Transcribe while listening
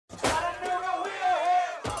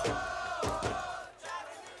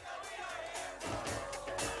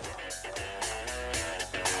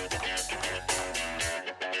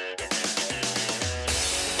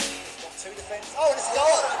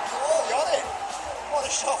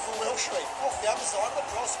shot from Wilshere off the other side of the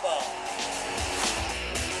crossbar.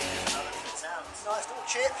 Nice little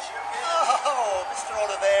chip. Oh, Mr.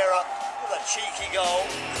 Oliveira with a cheeky goal.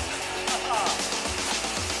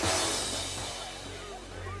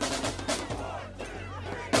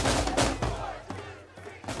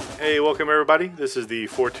 Hey, welcome everybody. This is the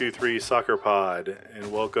 423 Soccer Pod,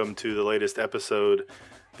 and welcome to the latest episode.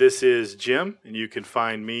 This is Jim, and you can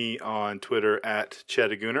find me on Twitter at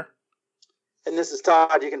Chettagooner. And this is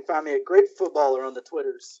Todd. You can find me a great footballer on the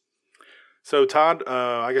Twitters. So, Todd,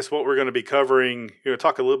 I guess what we're going to be covering,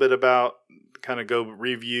 talk a little bit about, kind of go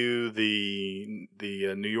review the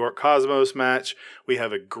New York Cosmos match. We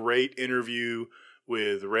have a great interview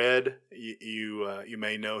with Red. You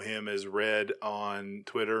may know him as Red on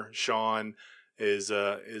Twitter. Sean is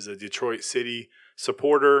a Detroit City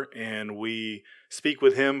supporter, and we speak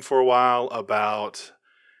with him for a while about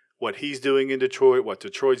what he's doing in Detroit, what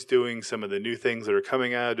Detroit's doing, some of the new things that are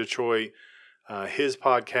coming out of Detroit, his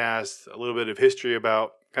podcast, a little bit of history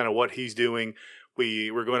about kind of what he's doing.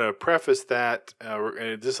 We're going to preface that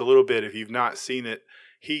just a little bit. If you've not seen it,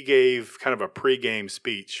 he gave kind of a pregame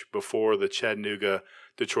speech before the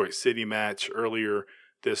Chattanooga-Detroit City match earlier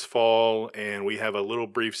this fall, and we have a little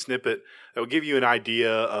brief snippet that will give you an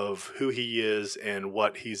idea of who he is and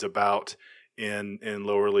what he's about in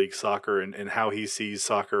lower league soccer and how he sees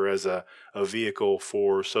soccer as a vehicle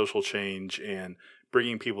for social change and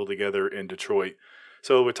bringing people together in Detroit.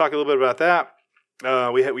 So we'll talk a little bit about that.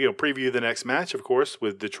 We preview the next match, of course,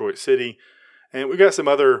 with Detroit City, and we got some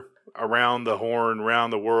other around the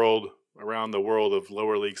world of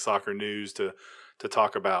lower league soccer news to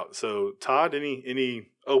talk about. So, Todd, any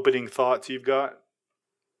opening thoughts you've got?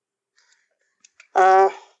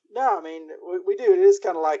 No, I mean we do. It is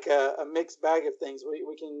kind of like a mixed bag of things. We're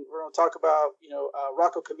going to talk about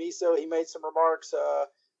Rocco Camiso. He made some remarks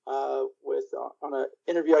on an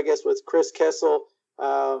interview, I guess, with Chris Kessel.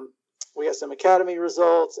 We got some academy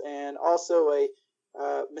results and also a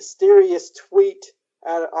mysterious tweet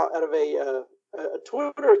out of a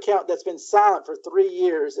Twitter account that's been silent for 3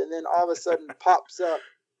 years, and then all of a sudden pops up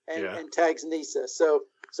and tags Nisa. So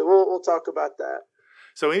we'll talk about that.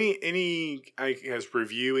 So any I guess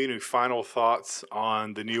review, any final thoughts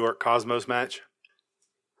on the New York Cosmos match?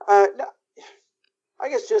 No, I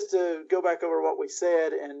guess just to go back over what we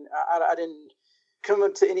said, and I didn't come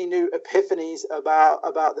up to any new epiphanies about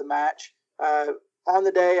the match. On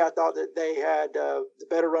the day, I thought that they had the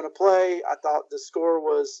better run of play. I thought the score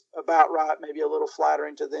was about right, maybe a little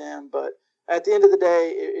flattering to them. But at the end of the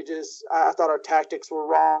day, I thought our tactics were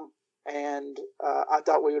wrong, and I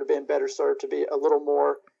thought we would have been better served to be a little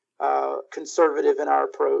more conservative in our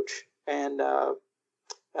approach, and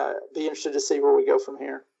be interested to see where we go from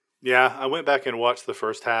here. Yeah, I went back and watched the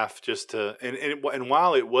first half just to, and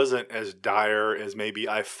while it wasn't as dire as maybe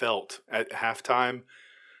I felt at halftime,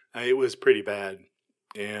 it was pretty bad.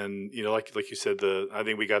 And like you said, I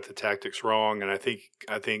think we got the tactics wrong, and I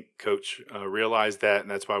think Coach realized that, and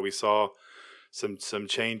that's why we saw some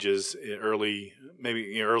changes early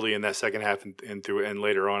in that second half and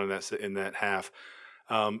later on in that half.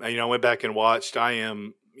 I went back and watched. I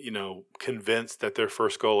am convinced that their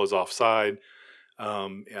first goal is offside.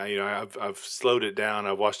 I've slowed it down.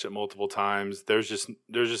 I've watched it multiple times. There's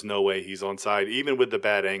just no way he's onside, even with the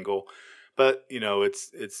bad angle. But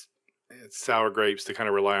it's sour grapes to kind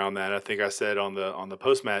of rely on that. I think I said on the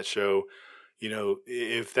post match show,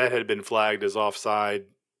 if that had been flagged as offside,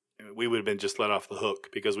 we would have been just let off the hook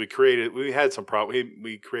because we created some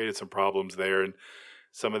problems there, and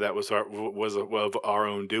some of that was of our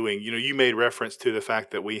own doing. You made reference to the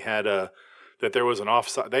fact that we had that there was an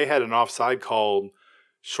offside. They had an offside called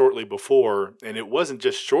shortly before, and it wasn't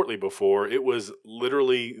just shortly before. It was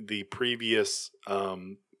literally the previous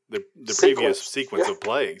previous sequence of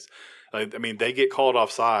plays. They get called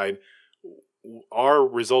offside. Our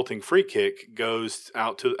resulting free kick goes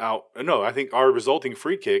out. No, I think our resulting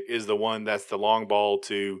free kick is the one that's the long ball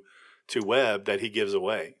to Webb that he gives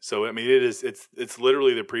away. So it's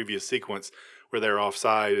literally the previous sequence where they're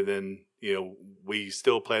offside, and then we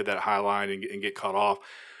still play that high line and get caught off.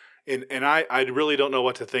 And I really don't know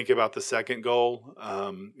what to think about the second goal.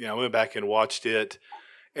 I went back and watched it,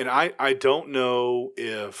 and I don't know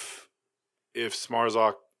if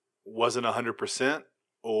Smarzak wasn't 100%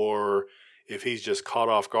 or if he's just caught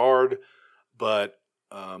off guard, but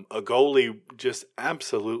a goalie just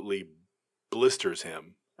absolutely blisters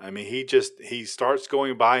him. He starts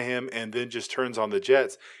going by him and then just turns on the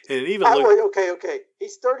jets. And it even okay.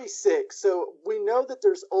 He's 36, so we know that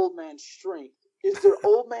there's old man strength. Is there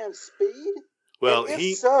old man speed? Well,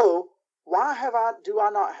 if so, do I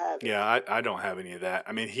not have it? Yeah, I don't have any of that.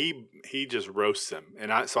 I mean, he just roasts him,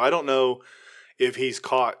 and I don't know if he's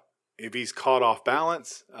caught off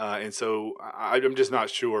balance, and so I'm just not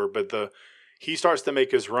sure. But he starts to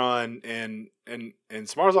make his run, and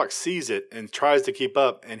Smarzak sees it and tries to keep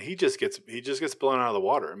up, and he just gets blown out of the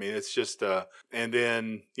water. I mean, it's just and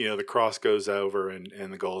then the cross goes over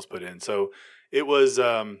and the goal is put in. So it was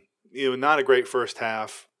not a great first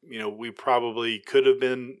half. We probably could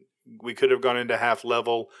have gone into half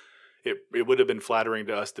level. It would have been flattering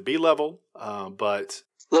to us to be level, but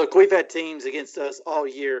look, we've had teams against us all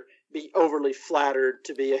year be overly flattered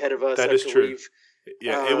to be ahead of us. That is true.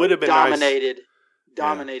 Yeah, it would have been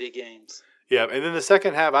dominated games. Yeah, and then the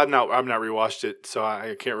second half, I've not rewatched it, so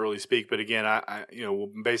I can't really speak. But again, I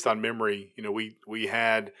based on memory,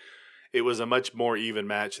 it was a much more even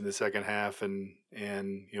match in the second half, and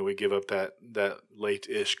we give up that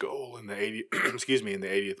late-ish goal in the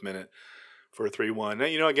 80th minute for a 3-1.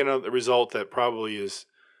 Now, again, a result that probably is,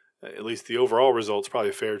 at least the overall result's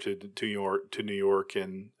probably fair to New York,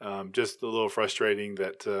 and just a little frustrating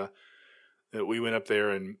that we went up there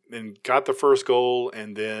and got the first goal,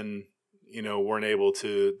 and then weren't able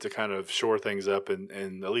to kind of shore things up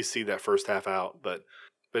and at least see that first half out. But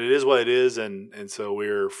it is what it is, and so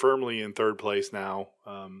we're firmly in third place now,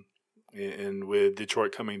 and with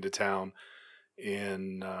Detroit coming to town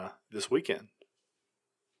in this weekend.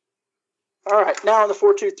 All right, now on the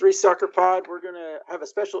 423 Soccer Pod, we're going to have a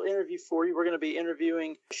special interview for you. We're going to be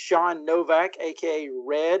interviewing Sean Novak, a.k.a.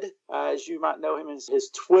 Red, as you might know him as his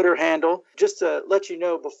Twitter handle. Just to let you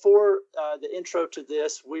know, before the intro to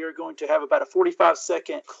this, we are going to have about a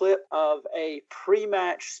 45-second clip of a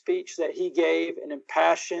pre-match speech that he gave, an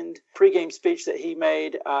impassioned pregame speech that he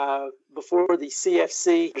made before the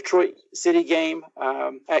CFC Detroit City game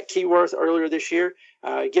at Keyworth earlier this year.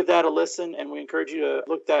 Give that a listen, and we encourage you to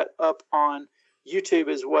look that up on YouTube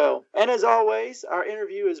as well. And as always, our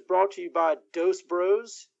interview is brought to you by Dose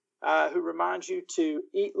Bros, who reminds you to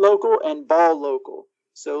eat local and ball local.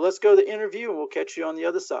 So let's go to the interview, and we'll catch you on the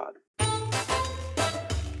other side.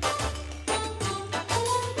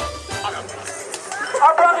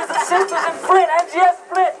 Our brothers and sisters in Flint, NGS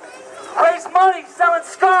Flint, raise money selling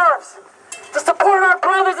scarves to support our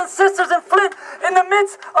brothers and sisters in Flint in the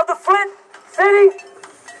midst of the Flint City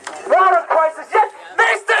water crisis. Yet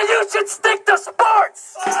they say you should stick to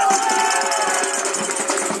sports.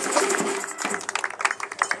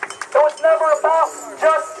 It was never about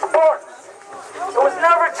just sports. It was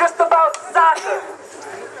never just about soccer.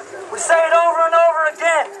 We say it over and over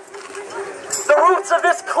again. The roots of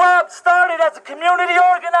this club started as a community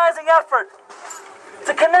organizing effort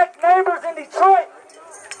to connect neighbors in Detroit,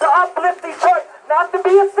 to uplift Detroit, not to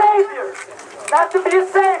be a savior,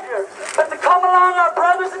 but to come along our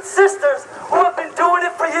brothers and sisters who have been doing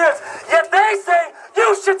it for years. Yet they say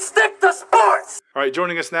you should stick to sports. All right,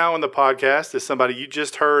 joining us now on the podcast is somebody you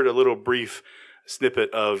just heard a little brief snippet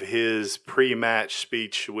of his pre-match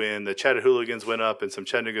speech when the Chattanooligans went up and some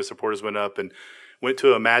Chattanooga supporters went up and went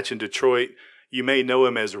to a match in Detroit. You may know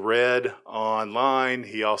him as Red online.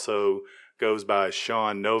 He also goes by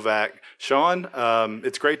Sean Novak. Sean,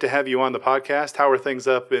 it's great to have you on the podcast. How are things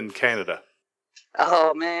up in Canada?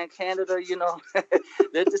 Oh man, Canada,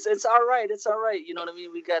 it's all right. It's all right. You know what I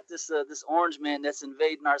mean? We got this orange man that's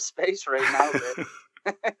invading our space right now.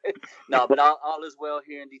 But no, but all is well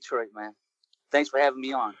here in Detroit, man. Thanks for having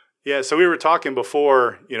me on. Yeah, so we were talking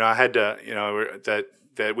before, I had to,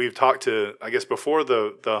 that we've talked to, I guess before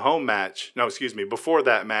the home match. No, excuse me, before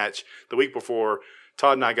that match, the week before,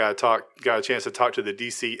 Todd and I got a chance to talk to the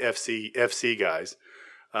DC FC guys.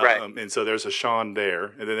 Right. And so there's a Sean there,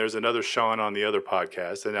 and then there's another Sean on the other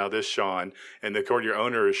podcast, and now this Sean, and your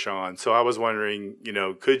owner is Sean. So I was wondering,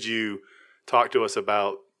 could you talk to us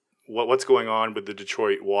about what's going on with the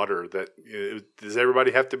Detroit water? Does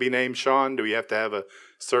everybody have to be named Sean? Do we have to have a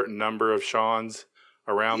certain number of Seans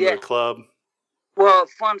around the club? Well,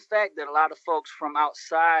 fun fact that a lot of folks from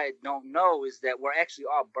outside don't know is that we're actually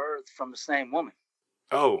all birthed from the same woman.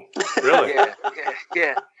 Oh, really?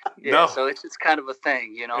 Yeah. No. So it's kind of a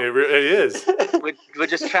thing, It is. We're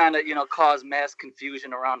just trying to, cause mass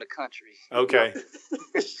confusion around the country. Okay.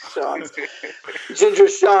 Sean's. Ginger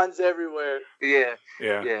Sean's everywhere. Yeah.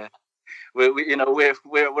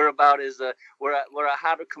 We're about as we're a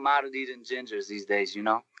hotter commodity than gingers these days,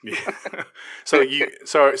 Yeah. So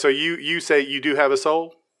you say you do have a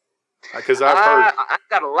soul? Because I've heard I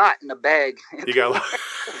got a lot in the bag. You got a lot.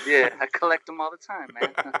 Yeah, I collect them all the time,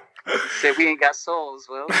 man. Say we ain't got souls,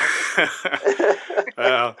 well.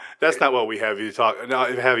 That's not what we have you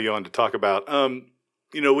on to talk about.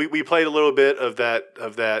 we played a little bit of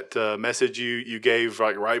that message you gave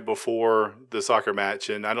right before the soccer match,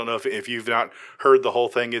 and I don't know if you've not heard the whole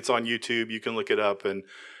thing. It's on YouTube. You can look it up and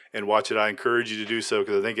watch it. I encourage you to do so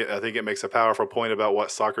because I think it makes a powerful point about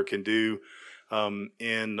what soccer can do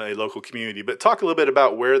in a local community. But talk a little bit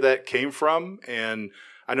about where that came from, and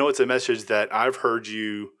I know it's a message that I've heard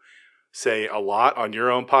you say a lot on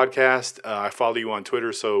your own podcast. I follow you on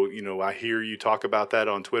Twitter, so I hear you talk about that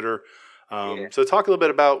on Twitter. Yeah. So talk a little bit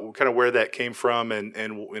about kind of where that came from and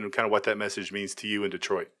kind of what that message means to you in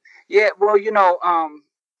Detroit. Yeah, well,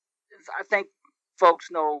 I think folks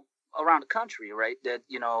know around the country, right, that,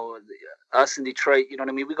 us in Detroit, you know what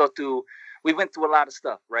I mean? We went through a lot of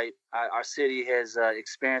stuff, right? Our city has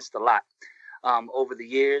experienced a lot over the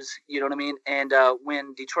years, you know what I mean? And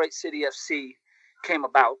when Detroit City FC came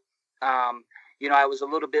about, I was a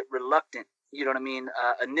little bit reluctant, you know what I mean,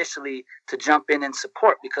 initially to jump in and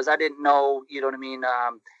support because I didn't know, you know what I mean,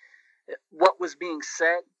 what was being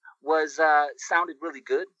said was sounded really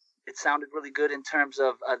good. It sounded really good in terms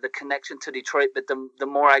of the connection to Detroit, but the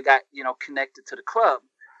more I got, connected to the club,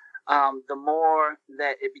 the more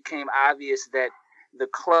that it became obvious that the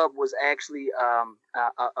club was actually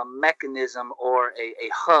a mechanism or a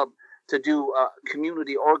hub to do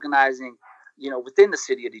community organizing, within the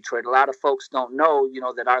city of Detroit. A lot of folks don't know,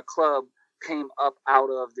 that our club came up out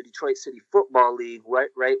of the Detroit City Football League,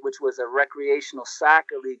 right, which was a recreational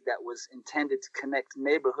soccer league that was intended to connect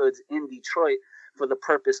neighborhoods in Detroit for the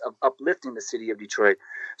purpose of uplifting the city of Detroit.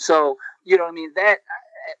 So, you know what I mean? That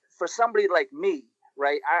for somebody like me,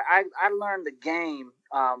 right, I learned the game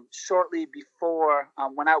shortly before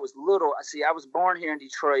when I was little. See, I was born here in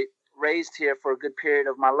Detroit, raised here for a good period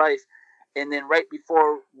of my life. And then right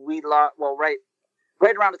before we lost,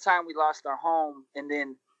 right around the time we lost our home and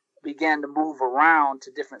then began to move around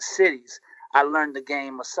to different cities, I learned the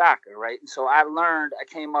game of soccer, right? And so I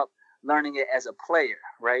came up learning it as a player,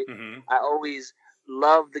 right? Mm-hmm. I always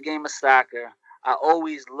loved the game of soccer. I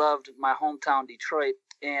always loved my hometown, Detroit,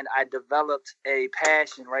 and I developed a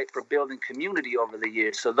passion, right, for building community over the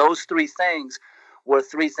years. So those three things were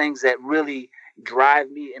three things that really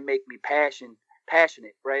drive me and make me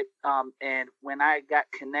passionate, right? And when I got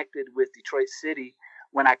connected with Detroit City,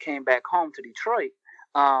 when I came back home to Detroit,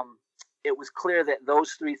 it was clear that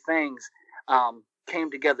those three things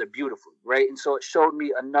came together beautifully, right? And so it showed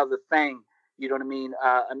me another thing, you know what I mean?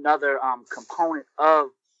 Another component of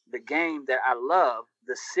the game that I love,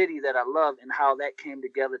 the city that I love, and how that came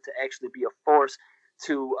together to actually be a force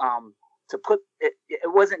to put it. It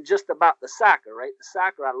wasn't just about the soccer, right? The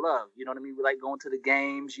soccer I love, you know what I mean? We like going to the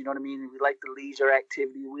games, you know what I mean? We like the leisure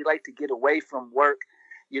activity. We like to get away from work,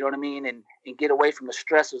 you know what I mean? And get away from the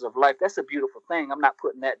stresses of life. That's a beautiful thing. I'm not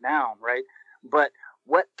putting that down, right? But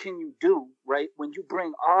what can you do, right, when you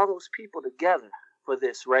bring all those people together for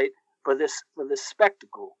this, right? For this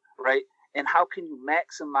spectacle, right? And how can you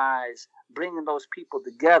maximize bringing those people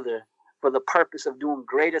together for the purpose of doing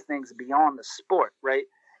greater things beyond the sport, right?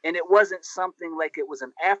 And it wasn't something like it was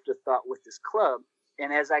an afterthought with this club.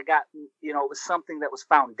 And as I got, it was something that was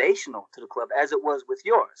foundational to the club, as it was with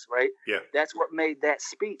yours, right? Yeah. That's what made that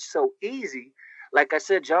speech so easy. Like I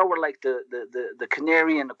said, y'all were like the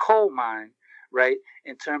canary in the coal mine, right,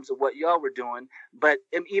 in terms of what y'all were doing. But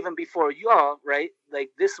even before y'all, right, like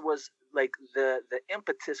this was like the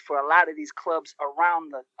impetus for a lot of these clubs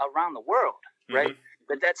around the world, right? Mm-hmm.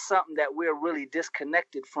 But that's something that we're really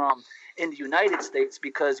disconnected from in the United States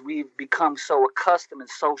because we've become so accustomed and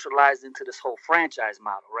socialized into this whole franchise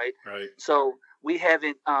model, right? Right. So we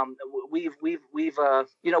haven't, we've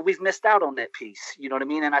missed out on that piece. You know what I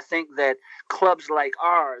mean? And I think that clubs like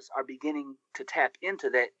ours are beginning to tap into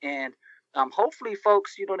that, and hopefully,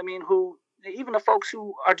 folks, you know what I mean, even the folks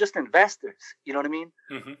who are just investors, you know what I mean,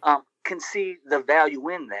 mm-hmm. Can see the value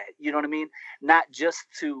in that, you know what I mean? Not just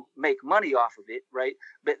to make money off of it, right?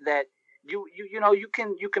 But that you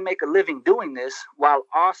can make a living doing this while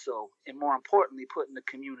also, and more importantly, putting the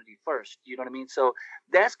community first, you know what I mean? So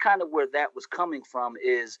that's kind of where that was coming from.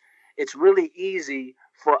 Is it's really easy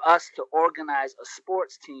for us to organize a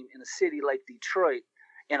sports team in a city like Detroit.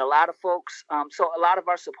 And a lot of folks, so a lot of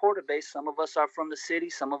our supporter base, some of us are from the city,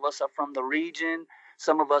 some of us are from the region,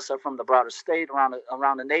 some of us are from the broader state,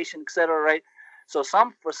 around the nation, et cetera, right? So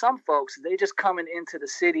for some folks, they just coming into the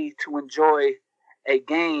city to enjoy a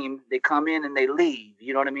game. They come in and they leave,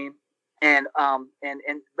 you know what I mean? And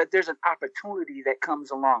but there's an opportunity that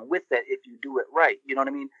comes along with that if you do it right, you know what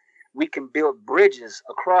I mean? We can build bridges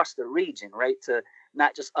across the region, right, to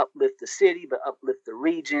not just uplift the city, but uplift the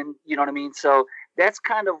region, you know what I mean? So that's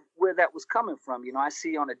kind of where that was coming from. I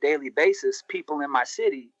see on a daily basis people in my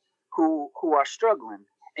city who are struggling.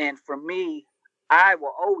 And for me, I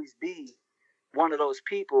will always be one of those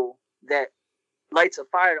people that lights a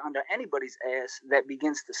fire under anybody's ass that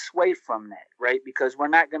begins to sway from that, right? Because we're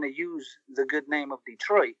not going to use the good name of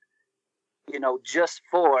Detroit, just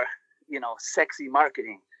for, sexy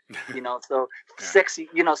marketing, so Yeah. sexy,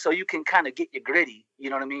 so you can kind of get your gritty, you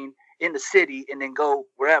know what I mean, in the city and then go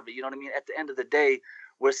wherever, you know what I mean? At the end of the day,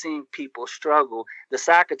 we're seeing people struggle. The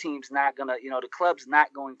soccer team's not going to, the club's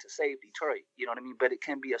not going to save Detroit, you know what I mean? But it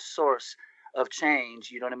can be a source of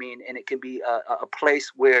change, you know what I mean? And it can be a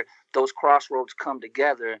place where those crossroads come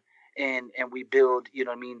together and we build, you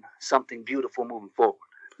know what I mean, something beautiful moving forward.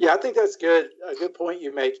 Yeah, I think that's good. A good point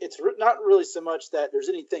you make. It's not really so much that there's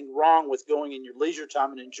anything wrong with going in your leisure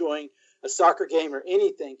time and enjoying a soccer game or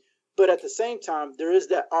anything, but at the same time, there is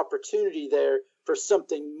that opportunity there for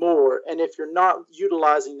something more. And if you're not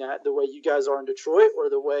utilizing that the way you guys are in Detroit or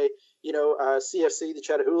the way, CFC, the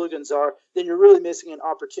Chattahooligans are, then you're really missing an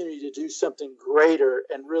opportunity to do something greater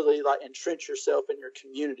and really like entrench yourself in your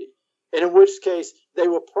community. And in which case, they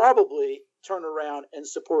will probably turn around and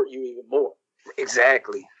support you even more.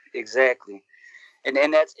 Exactly.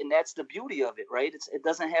 And that's the beauty of it, right? It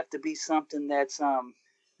doesn't have to be something that's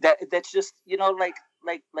that's just,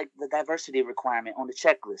 like the diversity requirement on the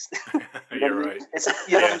checklist. You're right. It's,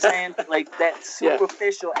 what I'm saying? Like that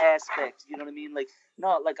superficial aspect, you know what I mean? Like,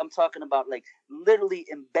 no, like I'm talking about like literally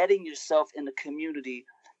embedding yourself in the community,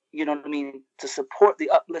 you know what I mean, to support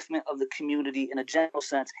the upliftment of the community in a general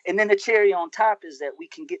sense. And then the cherry on top is that we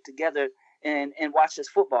can get together and watch this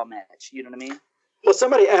football match, you know what I mean? Well,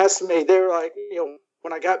 somebody asked me, they were like,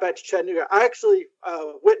 when I got back to Chattanooga, I actually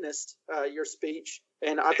witnessed your speech,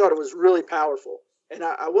 and I thought it was really powerful. And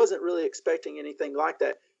I wasn't really expecting anything like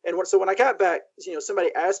that. And so when I got back, somebody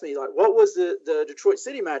asked me, like, what was the Detroit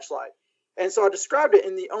City match like? And so I described it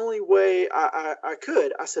in the only way I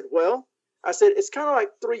could. I said, it's kind of like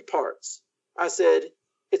three parts. I said,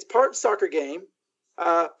 it's part soccer game,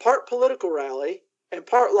 part political rally, and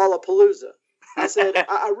part Lollapalooza. I said,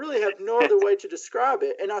 I really have no other way to describe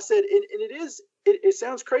it. And I said, it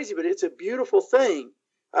sounds crazy, but it's a beautiful thing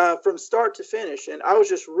from start to finish. And I was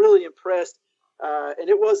just really impressed. And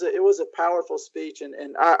it was a powerful speech.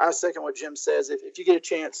 And I second what Jim says. If you get a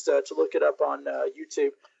chance to look it up on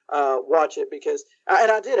YouTube, watch it, because, and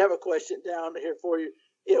I did have a question down here for you.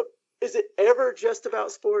 Is it ever just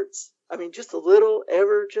about sports? I mean, just a little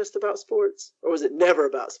ever just about sports, or was it never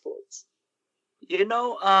about sports?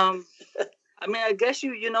 I mean, I guess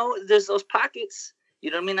there's those pockets.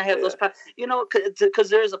 You know what I mean? I have those pockets. Because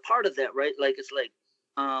there's a part of that, right? Like it's like,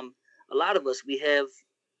 a lot of us we have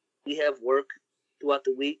work throughout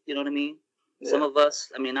the week. You know what I mean? Yeah. Some of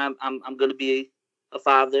us. I mean, I'm going to be a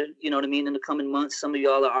father. You know what I mean? In the coming months, some of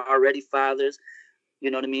y'all are already fathers.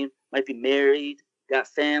 You know what I mean? Might be married, got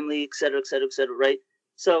family, et cetera, et cetera, et cetera. Right?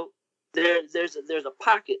 So there's a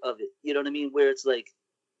pocket of it. You know what I mean? Where it's like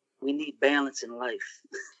we need balance in life.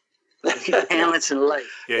 Balance in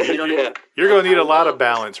life. Yeah, you're going to need a lot of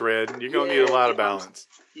balance, Red. You're going to need a lot of balance.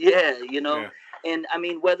 Yeah, and I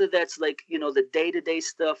mean, whether that's like, the day-to-day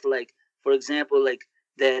stuff, like, for example, like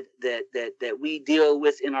that we deal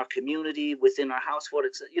with in our community, within our household,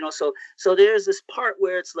 it's, so there's this part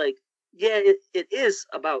where it's like, it is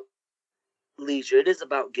about leisure. It is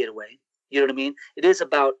about getaway. You know what I mean? It is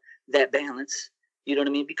about that balance. You know what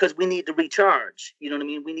I mean? Because we need to recharge. You know what I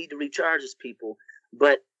mean? We need to recharge as people.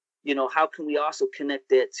 But how can we also connect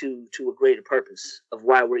that to a greater purpose of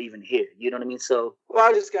why we're even here? You know what I mean? So, well, I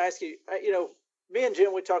was just going to ask you, me and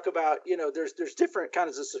Jim, we talk about, there's different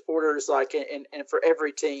kinds of supporters, like, and for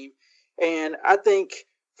every team. And I think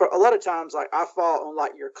for a lot of times, like, I fall on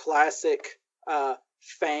like your classic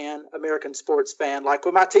fan, American sports fan. Like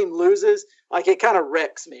when my team loses, like it kind of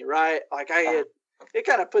wrecks me, right? Like it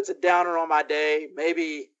kind of puts a downer on my day,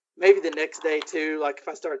 maybe the next day too, like if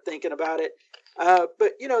I start thinking about it.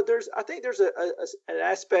 But I think there's an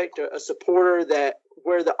aspect, a supporter that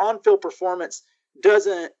where the on-field performance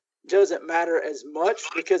doesn't matter as much,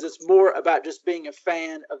 because it's more about just being a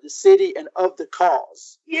fan of the city and of the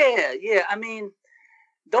cause. Yeah. I mean,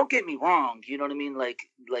 don't get me wrong. You know what I mean? Like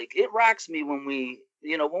it rocks me when we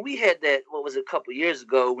had that, what was it, a couple of years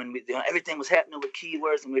ago when everything was happening with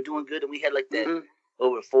keywords and we were doing good, and we had like that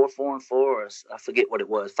over 4-4-4, or I forget what it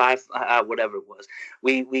was, 5, whatever it was.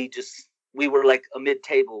 We were like a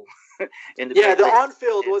mid-table. The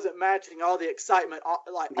on-field wasn't matching all the excitement off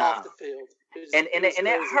the field. And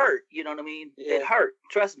it hurt, you know what I mean? Yeah. It hurt.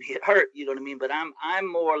 Trust me, it hurt, you know what I mean? But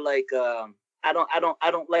I'm more like I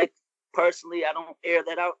don't like, personally, I don't air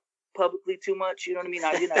that out publicly too much, you know what I mean?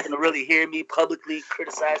 You're not going to really hear me publicly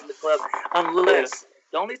criticizing the club unless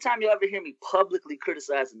The only time you'll ever hear me publicly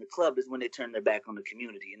criticizing the club is when they turn their back on the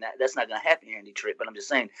community, and that's not going to happen here in Detroit. But I'm just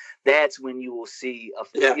saying that's when you will see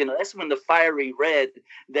that's when the fiery red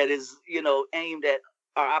that is aimed at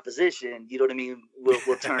our opposition,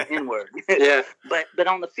 will turn inward. Yeah. But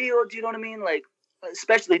on the field, you know what I mean, like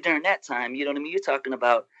especially during that time, you know what I mean. You're talking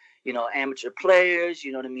about amateur players,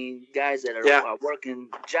 you know what I mean, guys that are working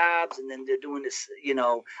jobs, and then they're doing this,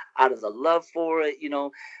 out of the love for it,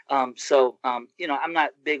 I'm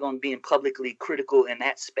not big on being publicly critical in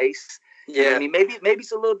that space. Yeah. You know what I mean, maybe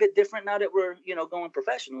it's a little bit different now that we're, going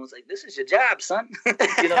professional. It's like, this is your job, son. But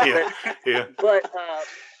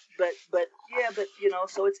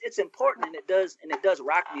so it's important, and it does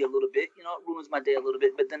rock me a little bit, it ruins my day a little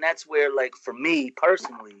bit, but then that's where, like, for me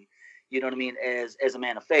personally, you know what I mean, as a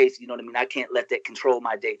man of faith, you know what I mean, I can't let that control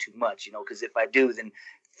my day too much, because if I do, then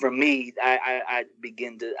for me, I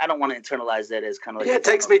begin to, I don't want to internalize that as kind of like, it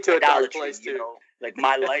takes me to a dark place too. Like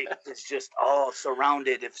my life is just all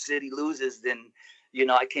surrounded. If City loses, then,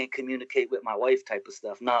 I can't communicate with my wife type of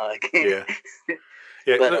stuff. No, I can't.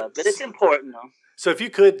 Yeah. But it's important, though. So if you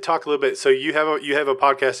could talk a little bit, so you have a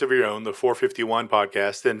podcast of your own, the 451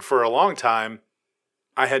 podcast, and for a long time,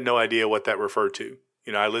 I had no idea what that referred to.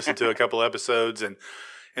 I listened to a couple episodes, and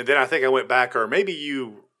then I think I went back, or maybe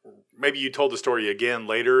you told the story again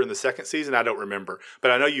later in the second season. I don't remember,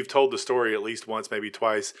 but I know you've told the story at least once, maybe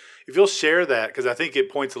twice. If you'll share that, because I think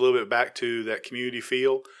it points a little bit back to that community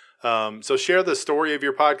feel. So share the story of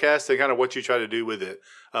your podcast and kind of what you try to do with it,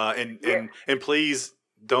 and please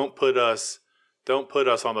don't put us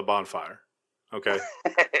on the bonfire. Okay.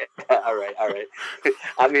 All right.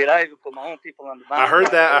 I mean, I even put my own people on the bonfire. I heard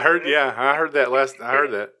that. I heard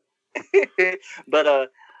that. But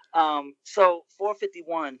so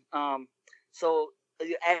 451. So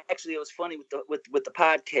actually, it was funny with the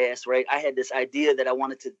podcast, right? I had this idea that I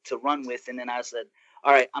wanted to run with, and then I said,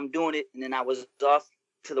 all right, I'm doing it, and then I was off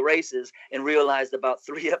to the races and realized about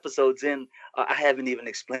 3 episodes in, I haven't even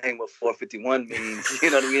explained what 451 means.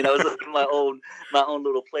 You know what I mean? I was looking at my own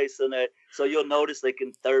little place in there. So you'll notice, like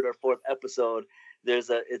in 3rd or 4th episode,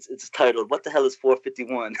 it's titled, "What the hell is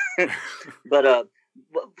 451?" But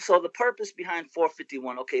so the purpose behind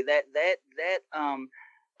 451, okay, that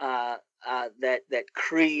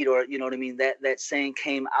creed, or you know what I mean, that saying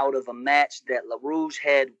came out of a match that LaRouge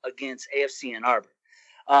had against AFC Ann Arbor.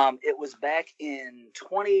 It was back in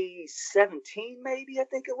 2017, maybe, I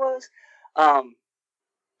think it was. I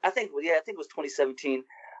think it was 2017.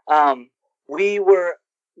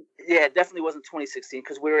 It definitely wasn't 2016,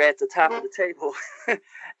 because we were at the top of the table,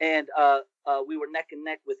 and we were neck and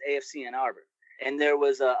neck with AFC Ann Arbor. And there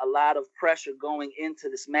was a lot of pressure going into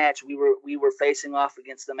this match. We were facing off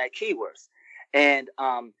against them at Keyworth, and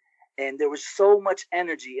there was so much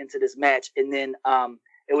energy into this match. And then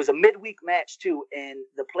it was a midweek match too, and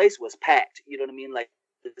the place was packed. You know what I mean? Like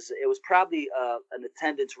it was probably an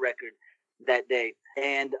attendance record that day.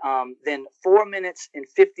 And then 4 minutes and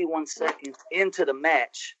 51 seconds into the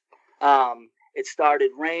match, it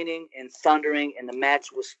started raining and thundering, and the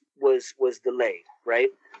match was delayed.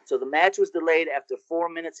 Right. So the match was delayed after 4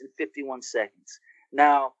 minutes and 51 seconds.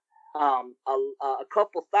 Now, a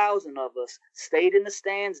couple thousand of us stayed in the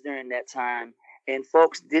stands during that time. And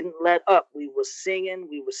folks didn't let up. We were singing,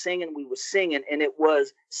 and it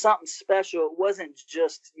was something special. It wasn't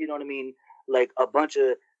just, you know what I mean, like a bunch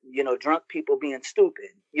of, drunk people being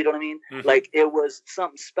stupid. You know what I mean? Mm-hmm. Like, it was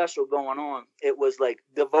something special going on. It was like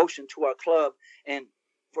devotion to our club. And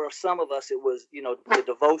for some of us, it was, the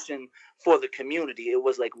devotion for the community. It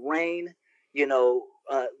was like rain,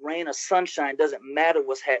 rain or sunshine, doesn't matter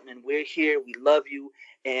what's happening. We're here. We love you.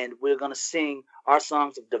 And we're going to sing our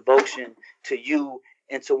songs of devotion to you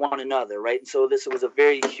and to one another, right? And so this was a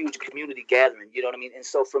very huge community gathering, you know what I mean? And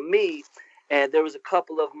so for me, there was a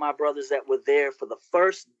couple of my brothers that were there for the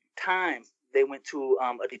first time. They went to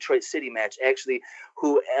a Detroit City match, actually,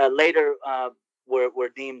 who later were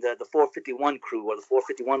deemed the 451 crew, or the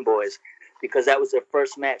 451 boys, because that was their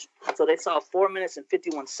first match. So they saw 4 minutes and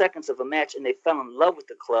 51 seconds of a match, and they fell in love with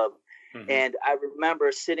the club. Mm-hmm. And I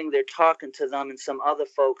remember sitting there talking to them and some other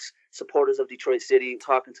folks, supporters of Detroit City,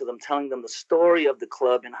 talking to them, telling them the story of the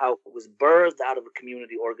club and how it was birthed out of a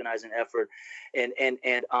community organizing effort.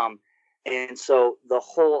 And so the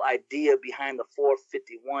whole idea behind the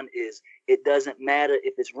 451 is, it doesn't matter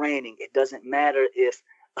if it's raining. It doesn't matter if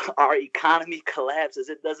our economy collapses.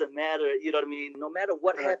 It doesn't matter, you know what I mean? No matter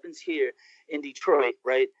what happens here in Detroit,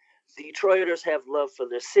 right? Detroiters have love for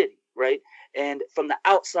their city, right? And from the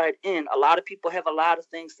outside in, a lot of people have a lot of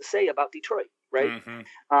things to say about Detroit, right?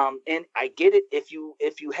 Mm-hmm. And I get it. If you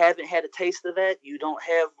haven't had a taste of that, you don't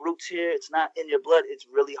have roots here. It's not in your blood. It's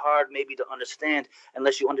really hard maybe to understand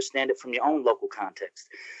unless you understand it from your own local context.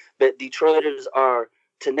 But Detroiters are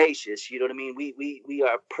tenacious. You know what I mean? We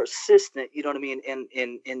are persistent. You know what I mean?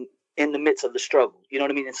 In the midst of the struggle. You know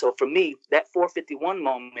what I mean? And so for me, that 451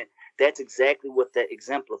 moment, that's exactly what that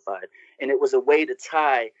exemplified. And it was a way to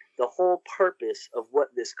tie the whole purpose of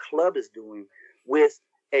what this club is doing with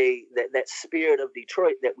that spirit of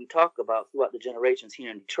Detroit that we talk about throughout the generations here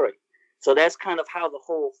in Detroit. So that's kind of how the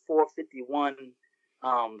whole 451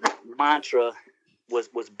 mantra was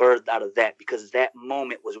birthed out of that, because that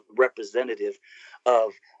moment was representative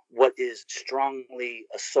of what is strongly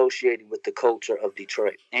associated with the culture of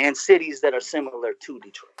Detroit and cities that are similar to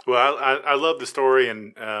Detroit. Well, I love the story,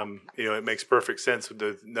 and it makes perfect sense with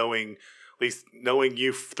at least knowing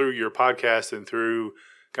you through your podcast and through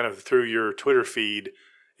your Twitter feed.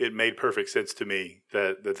 It made perfect sense to me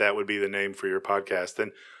that would be the name for your podcast.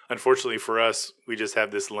 And unfortunately for us, we just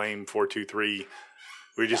have this lame 423.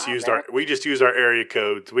 We just used our area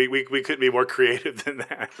codes. We couldn't be more creative than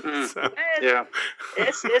that. So. Man, Yeah,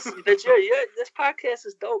 it's but this podcast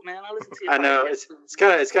is dope, man. I listen to your I know. podcast.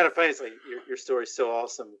 It's kind of funny. It's like your story's so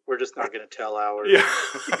awesome. We're just not going to tell ours. Yeah.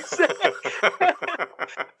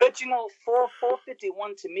 But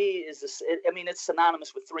 451 to me is it's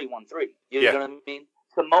synonymous with 313. You know what I mean?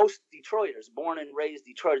 For most Detroiters, born and raised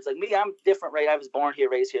Detroiters, like me, I'm different, right? I was born here,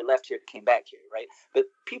 raised here, left here, came back here, right? But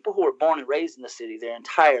people who are born and raised in the city their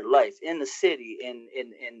entire life, in the city, and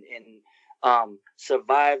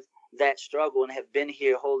survived that struggle and have been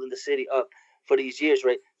here holding the city up for these years,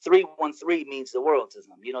 right? 313 means the world to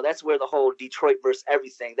them. That's where the whole Detroit versus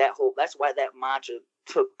everything, that's why that mantra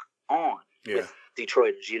took on with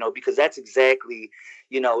Detroiters, because that's exactly,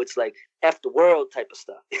 it's like F the world type of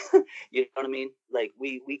stuff. You know what I mean? Like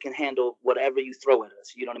we can handle whatever you throw at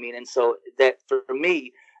us, you know what I mean? And so that for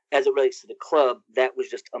me, as it relates to the club, that was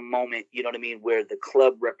just a moment, you know what I mean, where the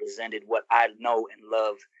club represented what I know and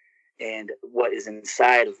love and what is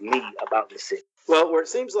inside of me about the city. Well, where it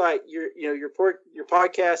seems like your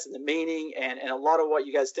podcast and the meaning and a lot of what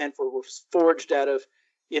you guys stand for was forged out of,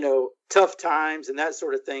 tough times and that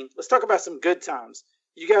sort of thing. Let's talk about some good times.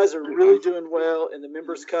 You guys are really doing well in the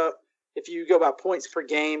Members Cup. If you go by points per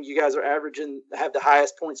game, you guys are have the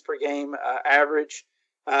highest points per game average.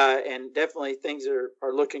 And definitely things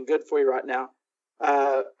are looking good for you right now.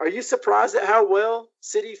 Are you surprised at how well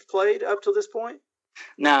City's played up to this point?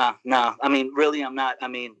 Nah. I mean, really, I'm not. I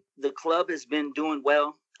mean, the club has been doing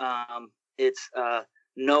well. It's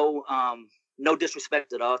no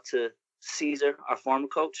disrespect at all to Caesar, our former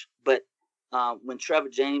coach, but when Trevor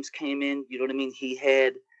James came in, you know what I mean, he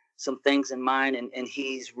had some things in mind, and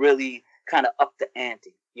he's really kind of up the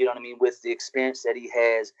ante, you know what I mean, with the experience that he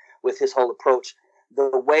has, with his whole approach.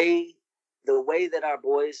 The way that our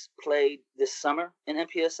boys played this summer in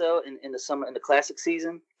NPSL in the summer in the classic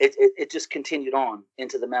season, it just continued on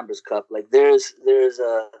into the Members Cup. Like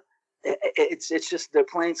it's just they're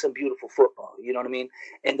playing some beautiful football, you know what I mean,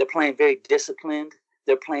 and they're playing very disciplined.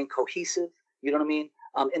 They're playing cohesive, you know what I mean.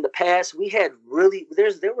 In the past, we had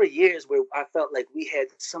there were years where I felt like we had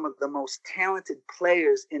some of the most talented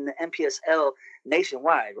players in the NPSL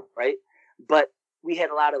nationwide, right? But we had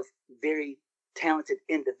a lot of very talented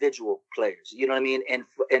individual players, you know what I mean? And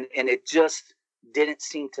it just didn't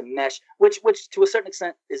seem to mesh, which to a certain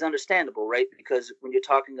extent is understandable, right? Because when you're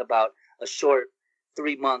talking about a short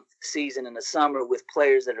 3-month season in the summer with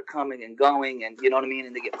players that are coming and going, and you know what I mean,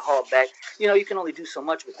 and they get called back, you can only do so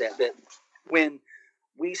much with that. But when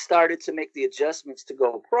we started to make the adjustments to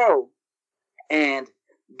go pro and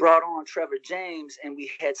brought on Trevor James, and we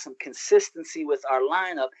had some consistency with our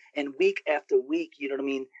lineup, and week after week, you know what I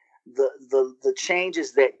mean, the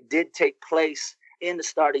changes that did take place in the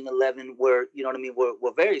starting 11 were, you know what I mean,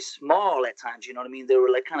 were very small at times, you know what I mean. They were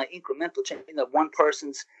like kind of incremental change, one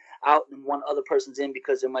person's out and one other person's in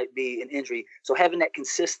because there might be an injury. So having that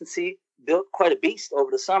consistency built quite a beast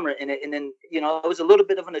over the summer, and then it was a little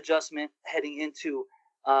bit of an adjustment heading into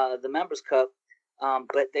the Members Cup,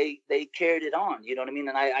 but they carried it on, you know what I mean.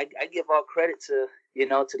 And I give all credit to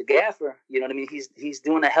the gaffer, you know what I mean. He's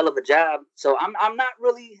doing a hell of a job. So I'm not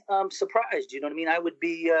really surprised, you know what I mean.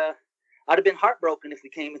 I'd have been heartbroken if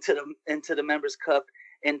we came into the Members Cup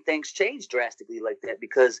and things changed drastically like that,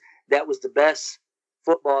 because that was the best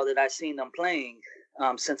football that I've seen them playing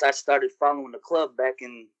since I started following the club back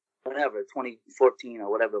in 2014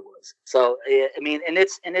 or whatever it was. So I mean, and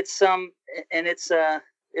it's some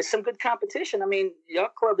good competition. I mean, your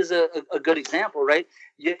club is a good example, right?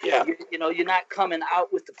 You're not coming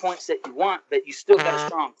out with the points that you want, but you still got a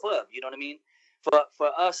strong club. You know what I mean?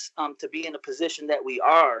 for us to be in the position that we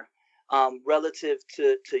are, relative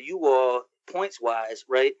to you all points wise,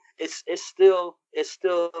 right? It's still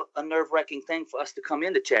a nerve-wracking thing for us to come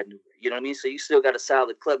into Chattanooga. You know what I mean? So you still got a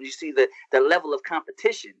solid club. You see the level of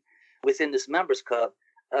competition within this members cup,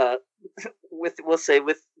 with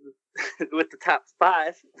with the top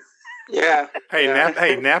 5. Yeah. Hey,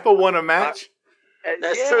 yeah. Napa won a match.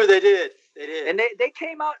 That's true. They did. And they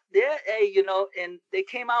came out there, and they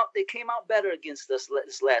came out better against us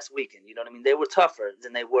this last weekend. You know what I mean? They were tougher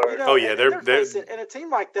than they were. They're facing, and a team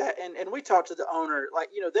like that, and we talked to the owner, like,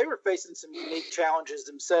 they were facing some unique challenges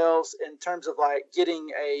themselves in terms of like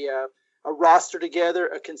getting a roster together,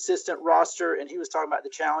 a consistent roster, and he was talking about the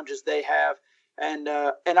challenges they have. And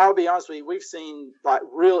I'll be honest with you, we've seen like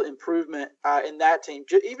real improvement in that team,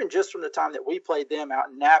 even just from the time that we played them out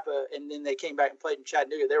in Napa, and then they came back and played in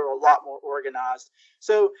Chattanooga. They were a lot more organized.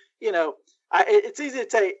 So it's easy to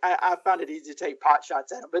take. I found it easy to take pot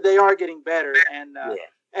shots at them, but they are getting better. And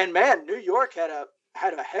man, New York had a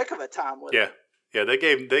heck of a time with them. Yeah. They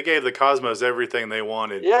gave the Cosmos everything they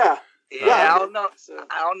wanted. Yeah. I don't know.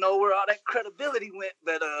 I don't know where all that credibility went,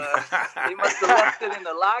 but they must have left it in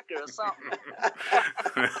the locker or something.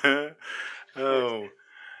 Oh,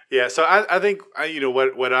 yeah. So I think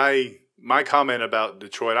my comment about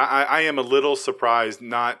Detroit, I am a little surprised,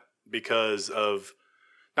 not because of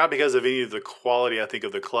any of the quality I think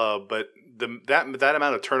of the club, but that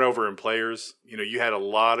amount of turnover in players. You had a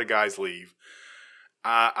lot of guys leave.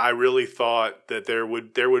 I really thought that there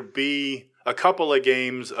would be a couple of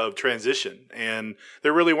games of transition, and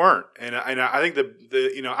there really weren't. And I think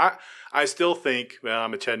I still think, well,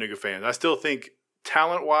 I'm a Chattanooga fan. I still think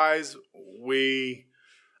talent wise, I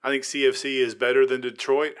think CFC is better than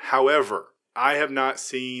Detroit. However, I have not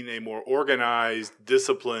seen a more organized,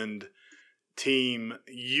 disciplined team.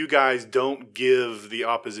 You guys don't give the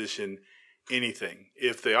opposition anything.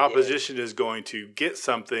 If the opposition is going to get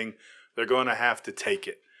something, they're going to have to take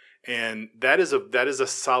it. And that is a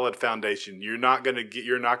solid foundation. You're not going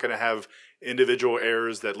to have individual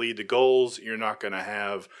errors that lead to goals. You're not going to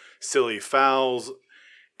have silly fouls.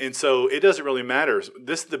 And so it doesn't really matter.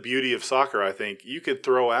 This is the beauty of soccer, I think. You could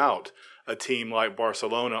throw out a team like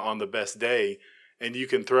Barcelona on the best day, and you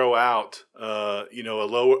can throw out the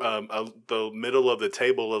middle of the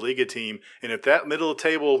table La Liga team, and if that middle of the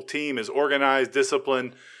table team is organized,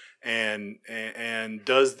 disciplined, and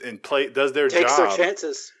does their job, takes their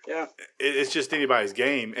chances. Yeah, it's just anybody's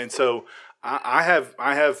game. And so I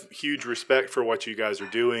have huge respect for what you guys are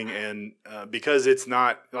doing, and because it's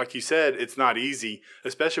not, like you said, it's not easy,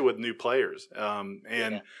 especially with new players.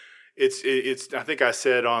 It's I think I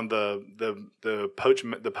said on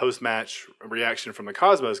the post match reaction from the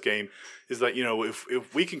Cosmos game is that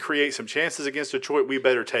if we can create some chances against Detroit, we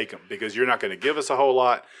better take them, because you're not going to give us a whole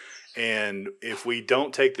lot. And if we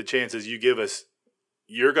don't take the chances you give us,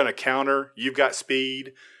 you're going to counter. You've got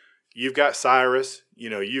speed. You've got Cyrus.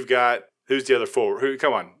 You've got, who's the other forward?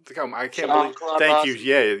 Come on. I can't believe. Thank you.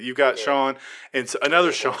 Yeah, you've got Sean, and so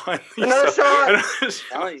another Sean. Another Sean.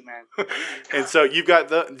 Tell you, man. And so you've got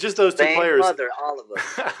just those two players. Mother, all of us.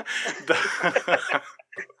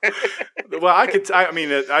 Well, I mean,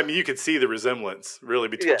 you could see the resemblance really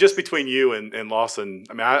between you and Lawson.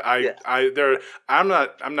 I mean, I'm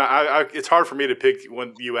not. It's hard for me to pick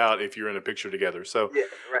you out if you're in a picture together. So,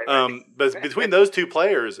 right. But between those two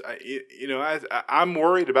players, I'm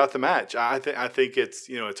worried about the match. I think it's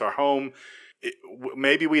it's our home.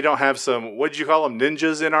 Maybe we don't have some, what did you call them,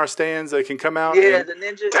 ninjas in our stands that can come out. Yeah, the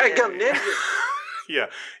ninjas. Take them, ninjas. Yeah.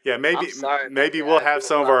 Maybe we'll have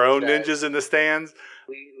some of our own ninjas in the stands.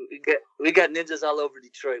 We got ninjas all over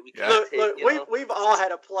Detroit. Look, we've all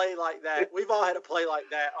had a play like that.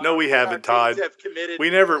 No, we haven't, Todd. Have committed. We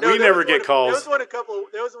never get calls. There was one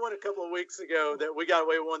a couple of weeks ago that we got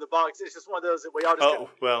away with one of the boxes. It's just one of those that we all just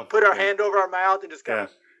put our hand over our mouth and just kind of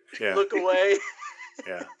look away.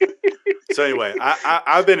 Yeah. So anyway,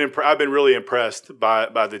 I've been really impressed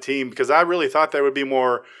by the team, because I really thought there would be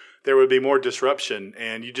more disruption,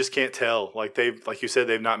 and you just can't tell. Like you said,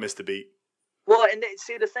 they've not missed a beat. Well, and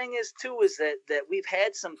see, the thing is too is that we've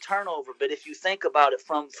had some turnover, but if you think about it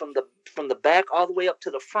from the back all the way up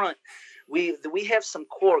to the front, we have some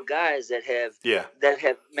core guys that have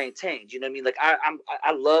maintained. You know what I mean? Like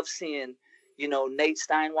I love seeing, Nate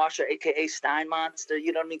Steinwasser, aka Stein Monster,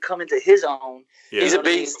 you know what I mean, come into his own. Yeah. He's a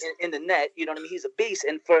beast in the net. You know what I mean? He's a beast.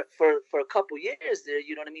 And for a couple years there,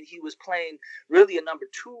 you know what I mean, he was playing really a number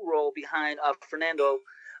 2 role behind Fernando,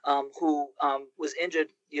 who was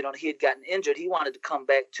injured. He had gotten injured. He wanted to come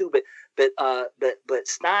back too, but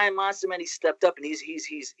Stein Monster, man, he stepped up, and he's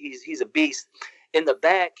a beast. In the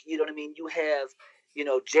back, you know what I mean, you have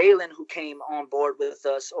Jalen, who came on board with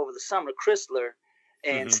us over the summer, Chrysler,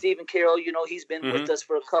 and Mm-hmm. Stephen Carroll, he's been with us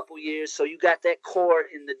for a couple years. So you got that core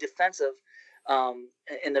in the defensive,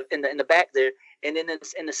 in the back there, and then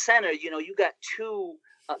in the center, you got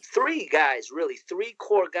three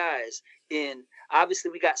core guys.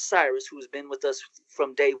 Obviously we got Cyrus, who's been with us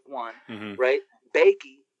from day one, right?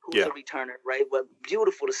 Bakey, who's a returner, right? But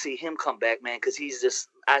beautiful to see him come back, man, because he's just,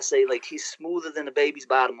 I say, like, he's smoother than the baby's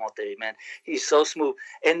bottom out there, man. He's so smooth.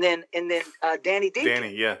 And then Danny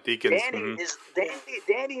Deacon. Deacons.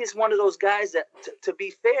 Danny is one of those guys that, to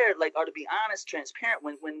be fair, like, or to be honest, transparent,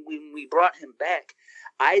 when we brought him back,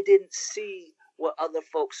 I didn't see what other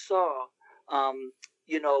folks saw,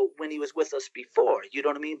 when he was with us before. You know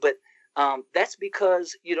what I mean? But that's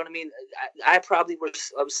because, you know what I mean, I probably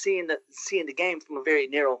was seeing the game from a very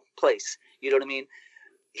narrow place. You know what I mean?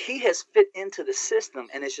 He has fit into the system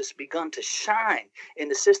and has just begun to shine in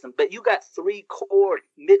the system. But you got three core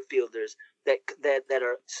midfielders that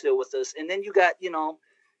are still with us, and then you got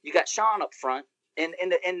Sean up front, and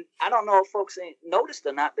I don't know if folks ain't noticed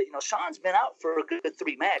or not, but Sean's been out for a good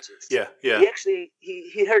 3 matches. Yeah. He actually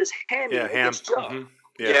he hurt his hand against Joe. Mm-hmm.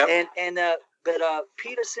 Yeah. But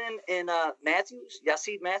Peterson and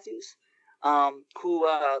Yasid Matthews, who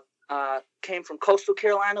came from Coastal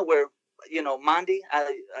Carolina, where Mondi,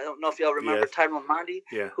 I don't know if y'all remember Tyrone Mondi,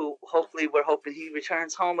 who hopefully we're hoping he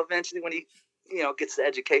returns home eventually when he gets the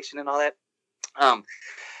education and all that,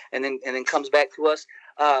 and then comes back to us.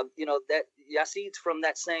 That Yasid's from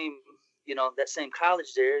that same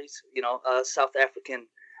college there. He's a South African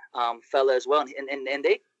fella as well, and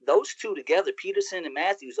those two together, Peterson and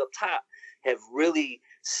Matthews up top, have really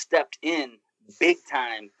stepped in big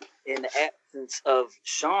time in the absence of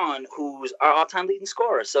Sean, who's our all-time leading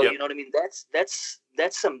scorer. So you know what I mean. That's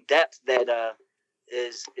some depth that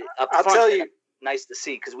is up front. I'll tell you, nice to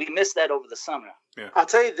see, because we missed that over the summer. Yeah. I'll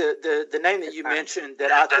tell you the name that you mentioned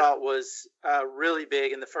that I thought was really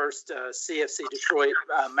big in the first CFC Detroit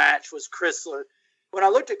match was Chrysler. When I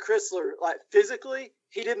looked at Chrysler, like, physically,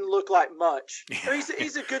 he didn't look like much. I mean,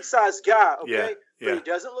 he's a good-sized guy, okay? But he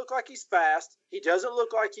doesn't look like he's fast. He doesn't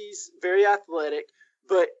look like he's very athletic.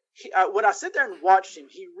 But when I sit there and watch him,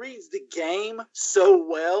 he reads the game so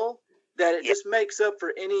well that it just makes up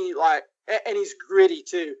for any, and he's gritty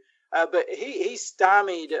too. But he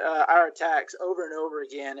stymied our attacks over and over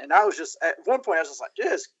again. And I was just, at one point, I was just like,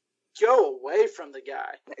 just go away from the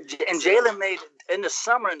guy. And Jalen made, in the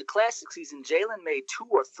summer, in the classic season, Jalen made 2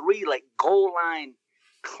 or 3 goal line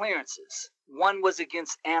clearances. One was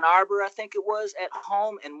against Ann Arbor, I think it was, at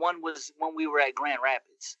home, and one was when we were at Grand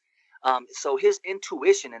Rapids. So his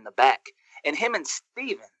intuition in the back, and him and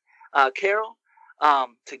Steven Carroll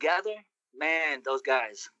together, man, those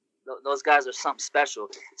guys are something special.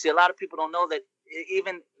 See, a lot of people don't know that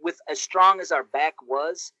even with as strong as our back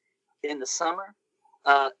was in the summer,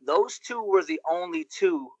 those two were the only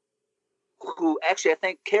two who actually, I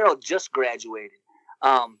think Carroll just graduated.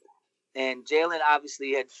 And Jalen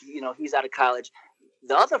obviously had, he's out of college.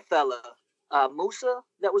 The other fella, Musa,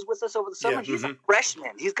 that was with us over the summer, he's a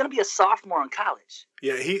freshman. He's going to be a sophomore in college.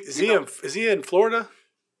 Yeah, is he in Florida?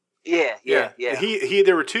 Yeah.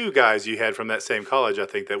 There were 2 guys you had from that same college, I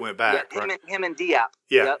think, that went back. Yeah, him and Diop.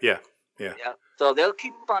 Yeah. So they'll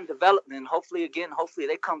keep on developing. Hopefully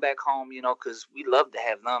they come back home, because we love to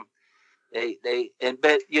have them.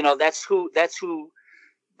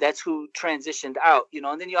 That's who transitioned out,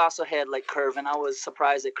 and then you also had Curvin. I was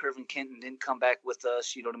surprised that Curvin Kenton didn't come back with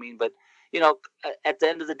us, you know what I mean? But, at the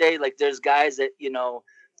end of the day, there's guys that,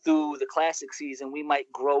 through the classic season, we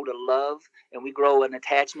might grow to love and we grow an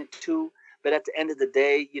attachment to. But at the end of the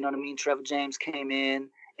day, you know what I mean? Trevor James came in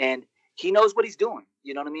and he knows what he's doing.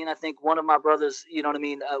 You know what I mean? I think one of my brothers, you know what I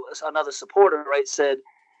mean, another supporter, right, said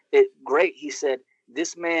it great. He said,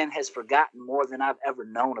 this man has forgotten more than I've ever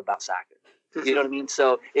known about soccer. You know what I mean?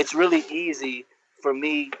 So it's really easy for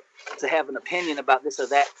me to have an opinion about this or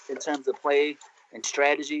that in terms of play and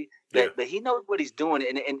strategy. But he knows what he's doing,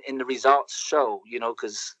 and the results show,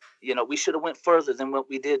 because, we should have went further than what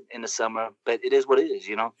we did in the summer, but it is what it is,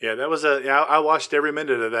 Yeah, that was I watched every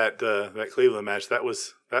minute of that Cleveland match. That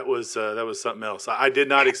was something else. I did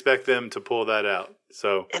not expect them to pull that out.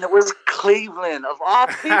 So, and it was Cleveland, of all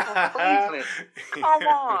people. Cleveland, come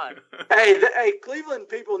on. Hey, Cleveland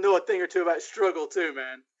people know a thing or two about struggle too,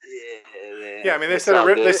 man. Yeah, man. Yeah, I mean they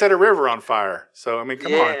set a river on fire. So I mean,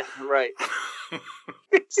 come on. Yeah, right.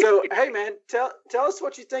 So, hey, man, tell us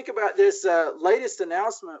what you think about this latest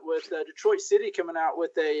announcement with Detroit City coming out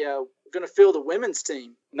with going to field a women's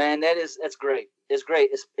team. Man, that's great. It's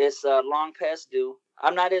great. It's long past due.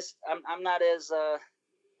 I'm not as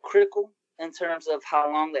critical in terms of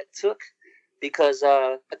how long that took, because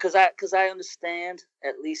I understand,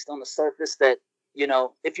 at least on the surface, that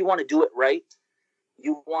if you want to do it right,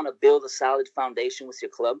 you want to build a solid foundation with your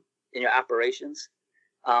club and your operations.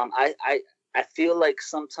 I feel like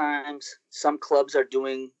sometimes some clubs are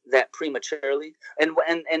doing that prematurely, and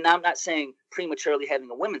I'm not saying prematurely having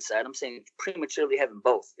a women's side. I'm saying prematurely having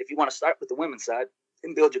both. If you want to start with the women's side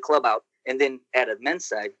and build your club out, and then add a men's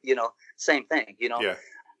side, same thing. Yeah.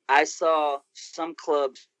 I saw some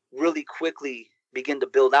clubs really quickly begin to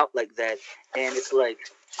build out like that, and it's like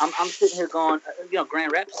I'm sitting here going,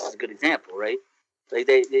 Grand Rapids is a good example, right? Like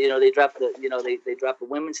they dropped they dropped the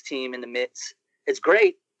women's team in the midst. It's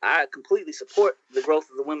great. I completely support the growth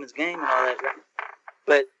of the women's game and all that,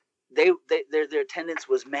 but their attendance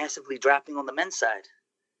was massively dropping on the men's side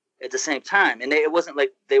at the same time, and it wasn't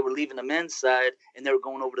like they were leaving the men's side and they were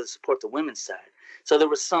going over to support the women's side. So there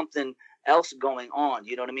was something else going on,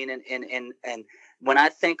 you know what I mean? And when I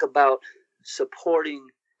think about supporting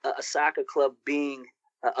a soccer club being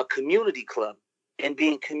a community club and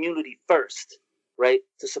being community first, right?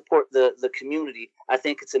 To support the community, I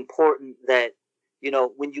think it's important that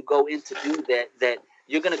when you go in to do that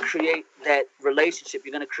you're going to create that relationship.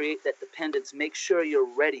 You're going to create that dependence. Make sure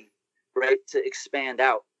you're ready, right, to expand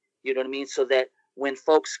out. You know what I mean? So that when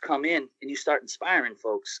folks come in and you start inspiring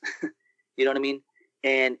folks, you know what I mean?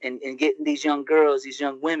 And getting these young girls, these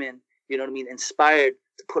young women, you know what I mean, inspired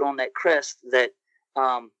to put on that crest that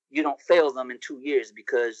you don't fail them in 2 years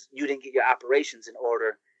because you didn't get your operations in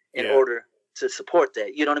order to support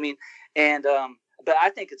that. You know what I mean? And but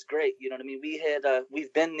I think it's great. You know what I mean?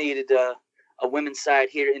 We've been needed a women's side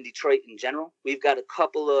here in Detroit in general. We've got a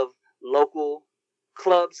couple of local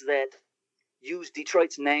clubs that use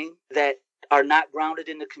Detroit's name that are not grounded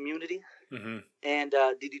in the community. Mm-hmm. And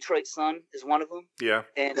the Detroit Sun is one of them. Yeah.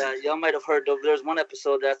 And y'all might have heard, there's one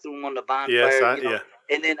episode that I threw them on the bonfire. Yes, yeah.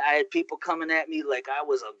 And then I had people coming at me like I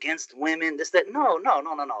was against women, this, that. No.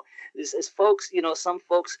 It's folks, some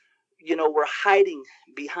folks, were hiding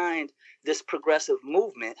behind this progressive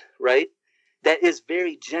movement, right? That is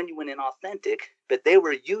very genuine and authentic, but they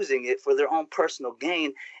were using it for their own personal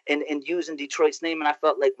gain and using Detroit's name. And I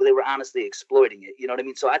felt like they were honestly exploiting it. You know what I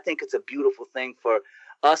mean? So I think it's a beautiful thing for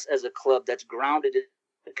us as a club that's grounded in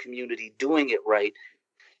the community, doing it right.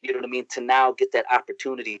 You know what I mean? To now get that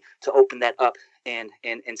opportunity to open that up and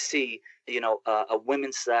see, a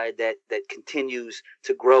women's side that continues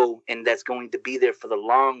to grow and that's going to be there for the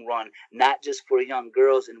long run, not just for young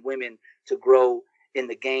girls and women to grow in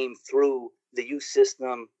the game through the youth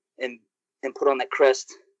system and put on that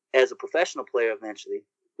crest as a professional player eventually,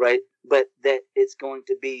 right? But that it's going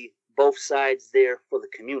to be both sides there for the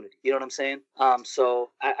community. You know what I'm saying?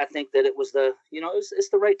 So I think that it was it's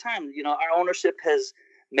the right time. Our ownership has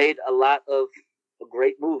made a lot of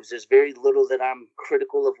great moves. There's very little that I'm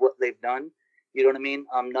critical of what they've done. You know what I mean?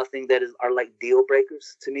 Nothing that are like deal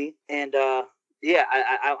breakers to me. And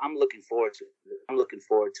I'm looking forward to it. I'm looking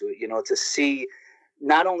forward to it, to see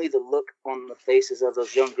not only the look on the faces of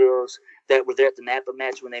those young girls that were there at the Napa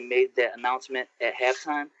match when they made that announcement at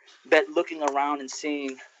halftime, but looking around and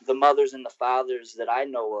seeing the mothers and the fathers that I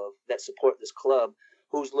know of that support this club,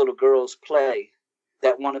 whose little girls play,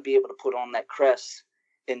 that want to be able to put on that crest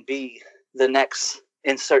and be the next,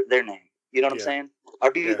 insert their name. You know what I'm saying? Or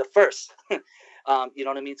be the first. You know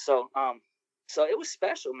what I mean? So it was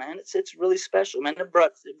special, man. It's really special, man. It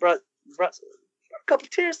brought a couple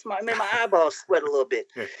tears to made my eyeballs sweat a little bit.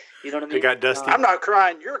 You know what I mean? It got dusty. I'm not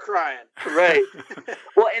crying. You're crying. Right.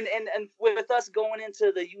 Well, and with us going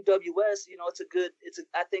into the UWS,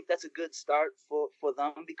 I think that's a good start for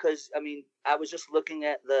them because, I was just looking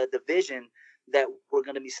at the division that we're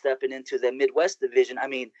going to be stepping into, the Midwest division.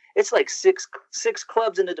 It's like six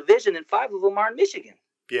clubs in the division and 5 of them are in Michigan.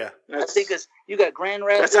 Yeah. I think you got Grand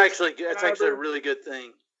Rapids. That's actually a really good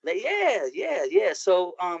thing. Yeah.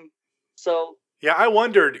 So yeah, I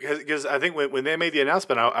wondered because I think when they made the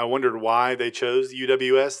announcement, I wondered why they chose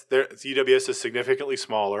UWS. UWS is significantly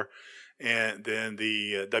smaller, and then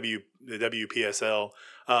the WPSL.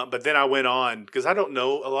 But then I went on because I don't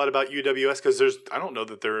know a lot about UWS because I don't know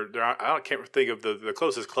that I can't think of the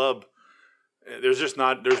closest club. There's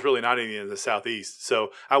really not any in the Southeast.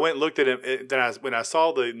 So I went and looked at it. Then when I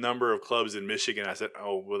saw the number of clubs in Michigan, I said,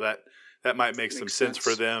 oh well, that might make some sense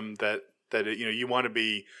for them. That you want to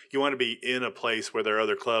be in a place where there are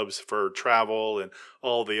other clubs for travel and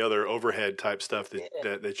all the other overhead type stuff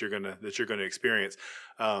that you're gonna experience.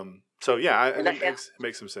 So yeah, it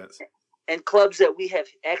makes some sense. And clubs that we have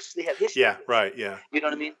history. Yeah, right. Yeah. You know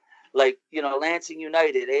what I mean? Like Lansing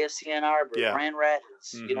United, AFC Ann Arbor, Grand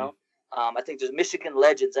Rapids. Mm-hmm. I think there's Michigan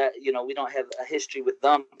Legends. We don't have a history with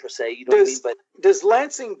them per se. You know what I mean? But does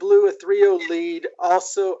Lansing blew a 3-0 lead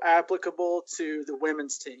also applicable to the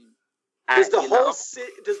women's team? Does the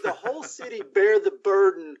whole city bear the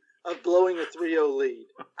burden of blowing a 3-0 lead?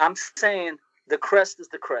 I'm saying the crest is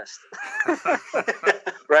the crest,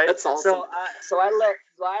 right? That's awesome. So I let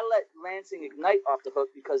Lansing Ignite off the hook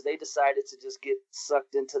because they decided to just get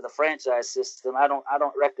sucked into the franchise system. I don't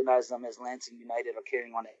recognize them as Lansing United or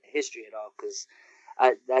carrying on a history at all because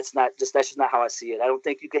that's just not how I see it. I don't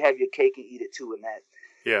think you can have your cake and eat it too in that.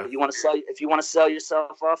 Yeah. If you want to sell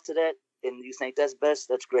yourself off to that and you think that's best,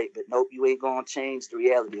 that's great. But nope, you ain't gonna change the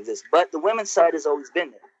reality of this. But the women's side has always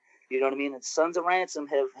been there. You know what I mean? And Sons of Ransom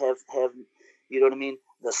have you know what I mean?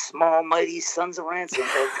 The small mighty Sons of Ransom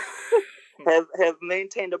have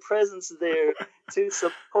maintained a presence there to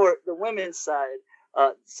support the women's side.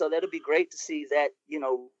 So that'll be great to see that,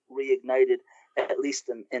 reignited at least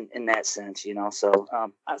in that sense, So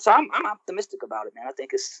I'm optimistic about it, man. I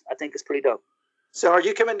think it's pretty dope. So are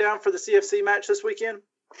you coming down for the CFC match this weekend?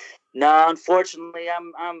 No, unfortunately,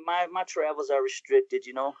 my travels are restricted.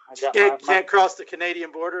 I can't cross the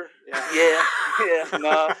Canadian border. Yeah,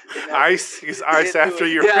 no. Ice after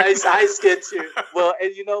you. Yeah, ice gets you. Well,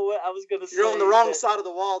 and you know what I was gonna say? You're on the wrong side of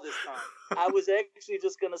the wall this time. I was actually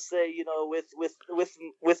just gonna say,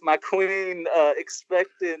 with my queen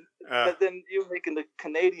expecting, but then you're making the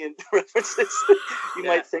Canadian references. You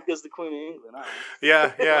might think it's the Queen of England. All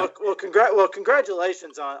right. Yeah. Well,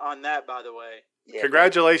 congratulations on that, by the way. Yeah,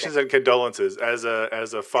 congratulations and condolences as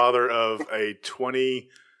a father of a 20.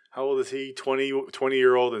 How old is he?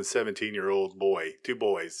 20-year-old and 17-year-old boy, 2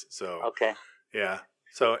 boys. So okay, yeah.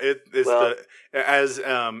 So as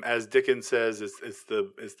Dickens says, it's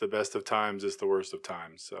the best of times, it's the worst of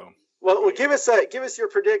times. So well, give us your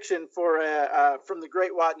prediction for from the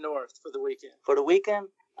Great White North for the weekend. For the weekend,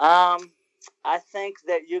 I think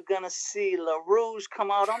that you're gonna see La Rouge come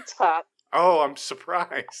out on top. Oh, I'm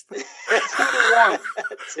surprised. 2-1.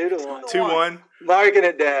 2-1. Marking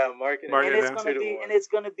it down. And it's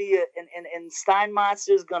gonna be and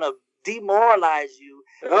Steinmetzer's gonna demoralize you.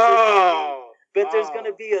 But there's going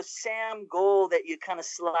to be a sham goal that you kind of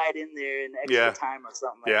slide in there in extra time or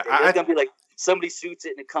something like that. It's going to be like somebody shoots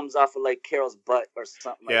it and it comes off of like Carol's butt or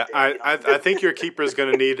something like that. I think your keeper is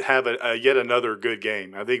going to need to have yet another good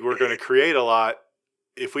game. I think we're going to create a lot.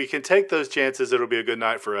 If we can take those chances, it'll be a good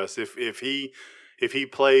night for us. If he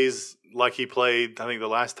plays like he played, I think the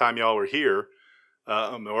last time y'all were here,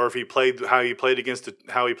 or if he played how he played against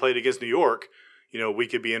New York, we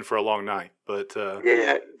could be in for a long night. But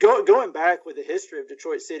going back with the history of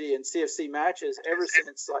Detroit City and CFC matches, ever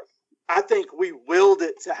since I think we willed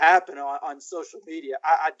it to happen on social media.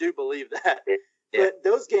 I do believe that. Yeah. But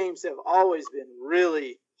those games have always been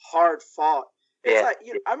really hard fought. It's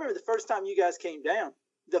I remember the first time you guys came down.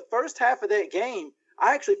 The first half of that game,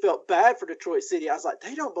 I actually felt bad for Detroit City. I was like,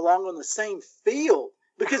 they don't belong on the same field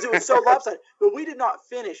because it was so lopsided. But we did not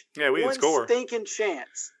finish. Yeah, we didn't score. Stinking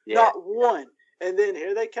chance. Yeah. Not one. And then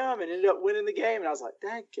here they come and ended up winning the game. And I was like,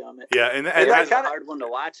 dadgummit. Yeah, and that's a hard one to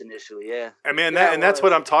watch initially, yeah. I mean, that's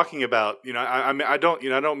what I'm talking about. I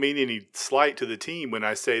don't mean any slight to the team when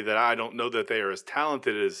I say that I don't know that they are as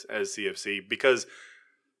talented as CFC because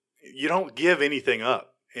you don't give anything up.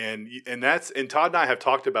 And Todd and I have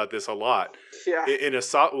talked about this a lot. Yeah.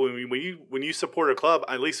 When you support a club,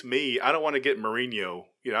 at least me, I don't want to get Mourinho.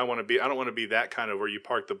 I don't want to be that kind of where you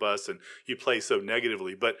park the bus and you play so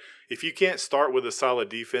negatively. But if you can't start with a solid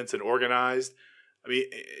defense and organized, I mean,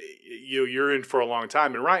 you're in for a long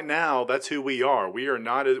time. And right now, that's who we are.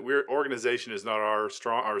 Organization is not our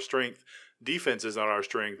strength. Defense is not our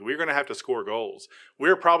strength. We're going to have to score goals.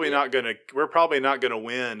 We're probably not going to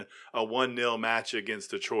win a 1-0 match against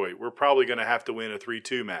Detroit. We're probably going to have to win a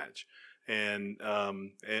 3-2 match. And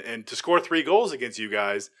to score 3 goals against you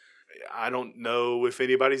guys, I don't know if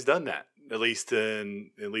anybody's done that, at least in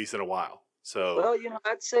a while. So well,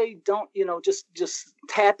 I'd say don't, just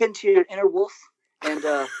tap into your inner wolf. And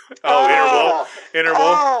inner wolf. You know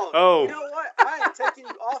what? I am taking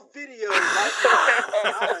you off video right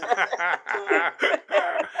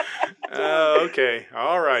now. Okay.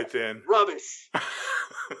 All right then. Rubbish.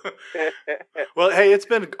 Well, hey, it's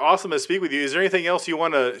been awesome to speak with you. Is there anything else you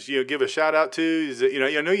want to give a shout out to? Is it,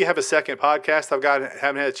 I know you have a second podcast.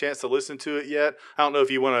 Haven't had a chance to listen to it yet. I don't know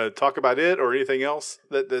if you want to talk about it or anything else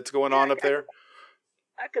that's going on up there.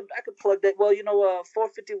 I could plug that. Well,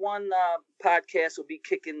 451 podcast will be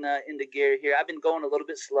kicking into gear here. I've been going a little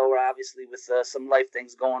bit slower, obviously, with some life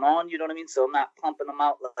things going on. You know what I mean? So I'm not pumping them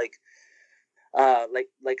out like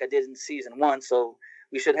I did in season 1. So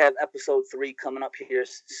we should have episode 3 coming up here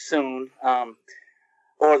soon.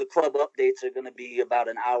 or the club updates are going to be about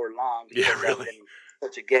an hour long because Yeah, really. I've been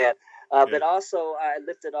such a gap. But also, I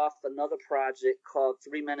lifted off another project called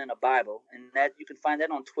 3 Men in a Bible, and that you can find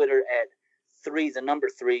that on Twitter at 3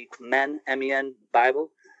 men MEN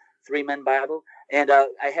Bible, 3 Men Bible. And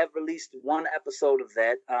I have released one episode of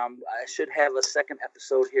that. I should have a second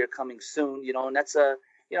episode here coming soon. And that's a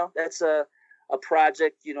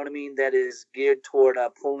project, that is geared toward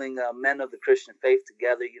pulling men of the Christian faith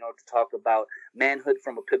together, to talk about manhood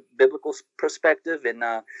from a biblical perspective. And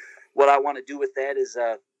what I want to do with that is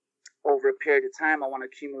over a period of time, I want to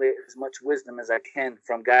accumulate as much wisdom as I can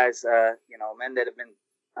from guys, men that have been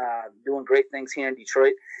doing great things here in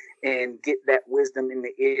Detroit, and get that wisdom in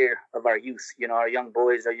the ear of our youth, our young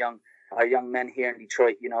boys, our young men here in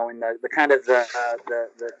Detroit, and the kind of the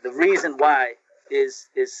reason why is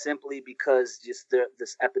simply because just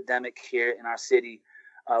this epidemic here in our city.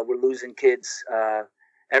 We're losing kids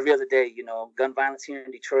every other day. Gun violence here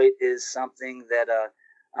in Detroit is something that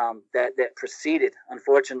that preceded,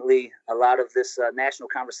 unfortunately, a lot of this national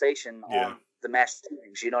conversation on the mass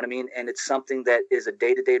shootings. You know what I mean? And it's something that is a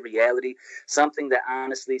day-to-day reality. Something that,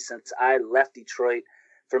 honestly, since I left Detroit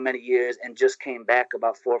for many years and just came back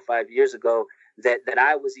about 4 or 5 years ago, that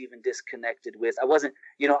I was even disconnected with. I wasn't,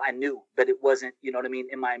 I knew, but it wasn't,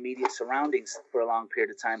 in my immediate surroundings for a long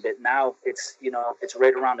period of time. But now it's, it's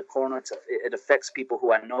right around the corner. It affects people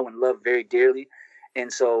who I know and love very dearly.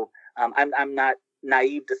 And so I'm not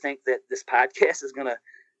naive to think that this podcast is going to,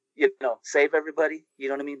 save everybody, you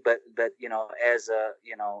know what I mean? But as a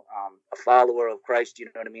follower of Christ, you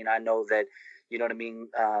know what I mean? I know that,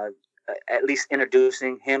 at least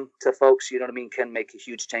introducing him to folks, can make a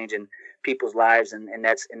huge change in people's lives. And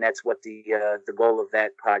that's what the goal of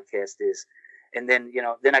that podcast is. And then,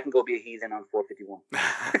 then I can go be a heathen on 451.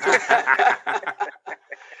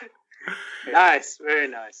 Nice. Very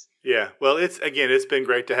nice. Yeah. Well, it's been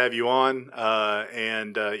great to have you on.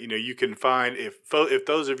 And you can find, if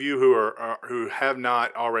those of you who have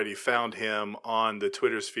not already found him on the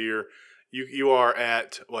Twitter sphere, you are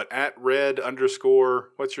at red _,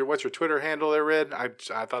 what's your Twitter handle there, Red? I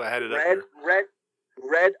thought I had it up here. Red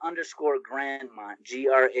 _ Grandmont,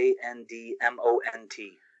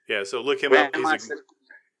 GRANDMONT. Yeah, so look him up.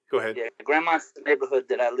 Go ahead. Yeah, Grandmont's the neighborhood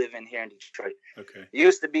that I live in here in Detroit. Okay. It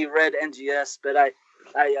used to be Red NGS, but I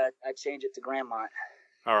changed it to Grandmont.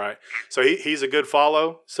 All right. So he's a good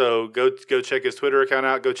follow. So go check his Twitter account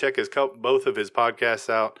out. Go check both of his podcasts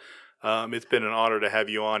out. It's been an honor to have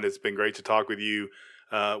you on. It's been great to talk with you.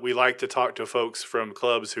 We like to talk to folks from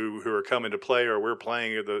clubs who are coming to play or we're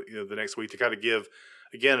playing the next week to kind of give,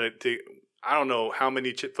 again, I don't know how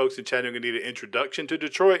many folks in Chattanooga need an introduction to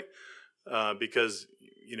Detroit because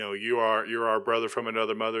you're our brother from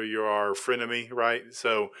another mother. You're our frenemy, right?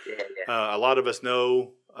 So a lot of us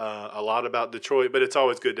know a lot about Detroit, but it's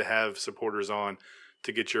always good to have supporters on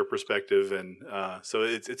to get your perspective. And so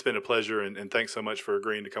it's been a pleasure, and thanks so much for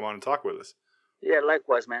agreeing to come on and talk with us. Yeah,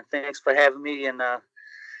 likewise, man. Thanks for having me, and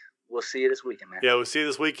we'll see you this weekend, man. Yeah, we'll see you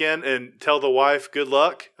this weekend, and tell the wife good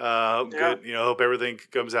luck. Hope everything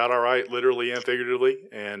comes out all right, literally and figuratively.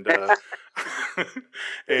 And,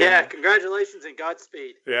 and congratulations and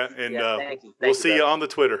Godspeed. Yeah, and thank you. We'll see you on the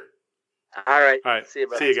Twitter. All right. See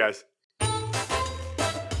you guys.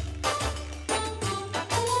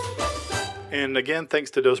 And again,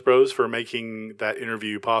 thanks to Dos Bros for making that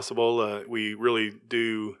interview possible. We really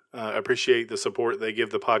do appreciate the support they give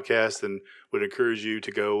the podcast, and would encourage you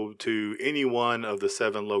to go to any one of the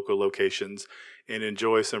 7 local locations and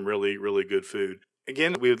enjoy some really, really good food.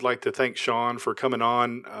 Again, we would like to thank Sean for coming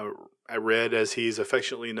on. Red, as he's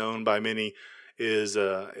affectionately known by many, is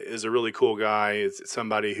a really cool guy. It's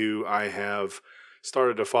somebody who I have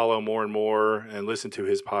started to follow more and more and listen to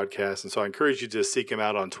his podcast. And so I encourage you to seek him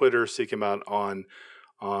out on Twitter, seek him out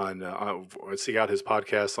seek out his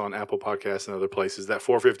podcast on Apple Podcasts and other places. That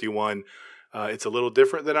 451, it's a little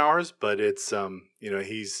different than ours, but it's,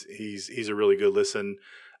 he's a really good listen.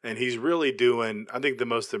 And he's really doing, I think the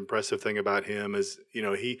most impressive thing about him is,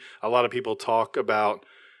 a lot of people talk about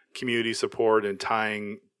community support and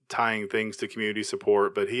tying things to community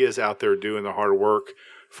support, but he is out there doing the hard work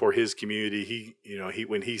for his community. He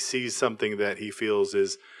when he sees something that he feels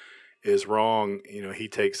is wrong, he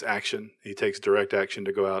takes action. He takes direct action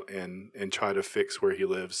to go out and try to fix where he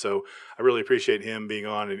lives. So I really appreciate him being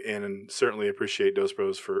on, and certainly appreciate Dos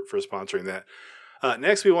Bros for sponsoring that.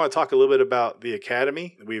 Next, we want to talk a little bit about the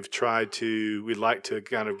Academy. We'd like to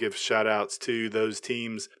kind of give shout outs to those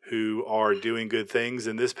teams who are doing good things.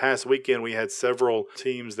 And this past weekend, we had several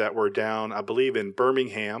teams that were down, I believe, in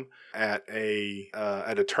Birmingham at a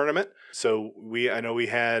tournament. So I know we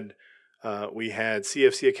had We had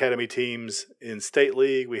CFC Academy teams in State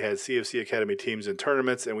League. We had CFC Academy teams in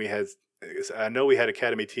tournaments, and I know we had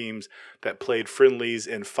Academy teams that played friendlies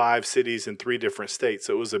in 5 cities in 3 different states.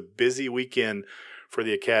 So it was a busy weekend for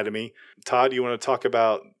the Academy. Todd, you want to talk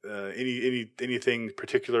about anything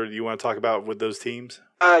particular you want to talk about with those teams?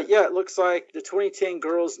 Yeah, it looks like the 2010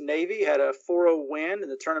 girls Navy had a 4-0 win in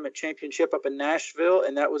the tournament championship up in Nashville,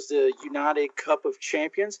 and that was the United Cup of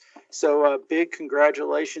Champions. So big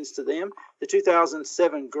congratulations to them. The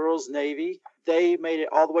 2007 girls Navy, they made it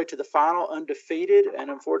all the way to the final undefeated, and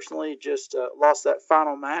unfortunately just lost that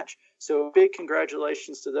final match. So big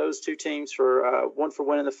congratulations to those 2 teams for one for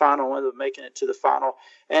winning the final, one for making it to the final.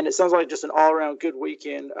 And it sounds like just an all-around good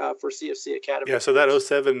weekend for CFC Academy. Yeah, so that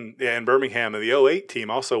 07 in Birmingham and the 08 team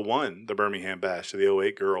also won the Birmingham Bash, the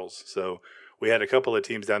 08 girls. So we had a couple of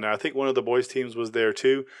teams down there. I think one of the boys' teams was there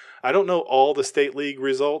too. I don't know all the State League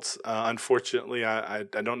results. Unfortunately, I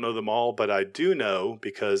don't know them all, but I do know,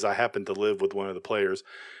 because I happen to live with one of the players,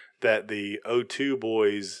 that the 02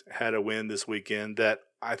 boys had a win this weekend that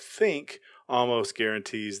I think almost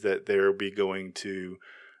guarantees that they'll be going to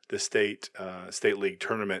the state league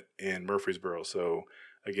tournament in Murfreesboro. So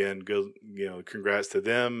again, good, congrats to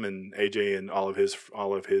them and AJ and all of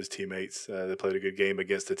his teammates that played a good game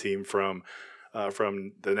against a team from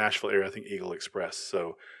the Nashville area. I think Eagle Express.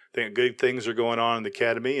 So I think good things are going on in the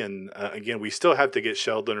academy. And again, we still have to get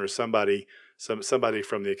Sheldon or somebody from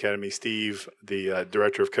the academy, Steve, the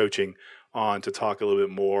director of coaching, on to talk a little bit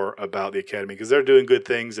more about the academy, because they're doing good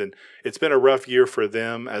things, and it's been a rough year for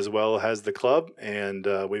them as well as the club. And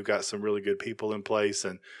we've got some really good people in place,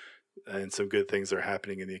 and some good things are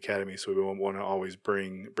happening in the academy. So we want to always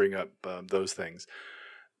bring up those things.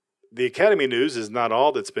 The academy news is not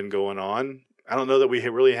all that's been going on. I don't know that we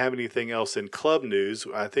really have anything else in club news.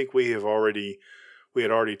 I think we had already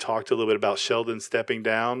talked a little bit about Sheldon stepping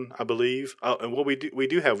down, I believe. Oh, and what we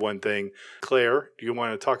do have one thing. Claire, do you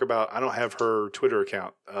want to talk about? I don't have her Twitter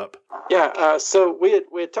account up. Yeah, so we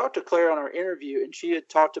had talked to Claire on our interview, and she had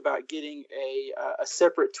talked about getting a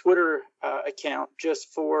separate Twitter account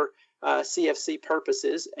just for CFC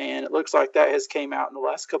purposes, and it looks like that has came out in the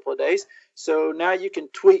last couple of days. So now you can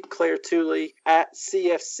tweet Claire Tooley at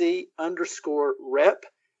CFC_rep.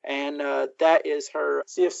 And that is her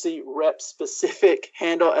CFC rep specific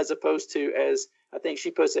handle, as opposed to, as I think she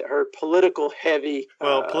puts it, her political heavy.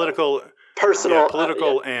 Political, personal,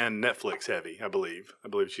 political, and Netflix heavy. I believe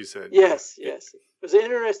she said. Yes. It was an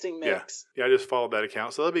interesting mix. Yeah. I just followed that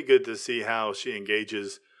account, so that'll be good to see how she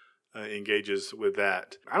engages with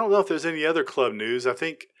that. I don't know if there's any other club news. I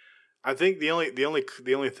think the only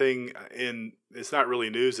thing it's not really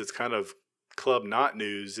news. It's kind of club not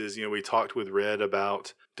news is, we talked with Red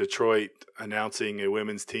about Detroit announcing a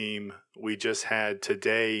women's team. We just had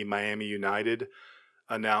today Miami United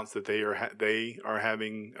announce that they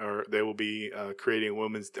will be creating a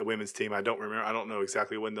women's team. I don't know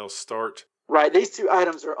exactly when they'll start. Right. These 2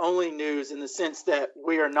 items are only news in the sense that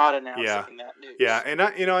we are not announcing that news. Yeah. And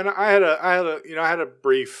I had a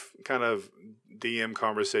brief kind of DM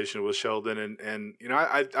conversation with Sheldon, and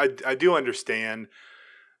I do understand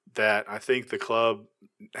that. I think the club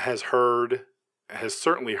has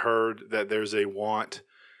certainly heard that there's a want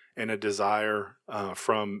and a desire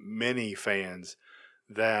from many fans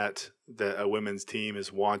that a women's team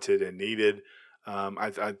is wanted and needed.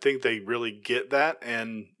 I think they really get that,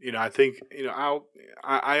 and I think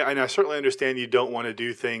I certainly understand you don't want to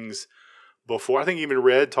do things before. I think even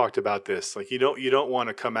Red talked about this. Like you don't want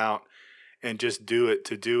to come out and just do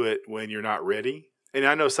it when you're not ready. And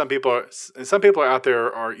I know some people are out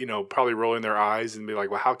there are probably rolling their eyes and be like,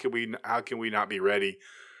 well, how can we not be ready?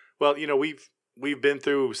 Well, we've been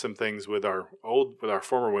through some things with our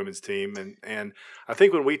former women's team, and I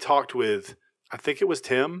think when we talked with, I think it was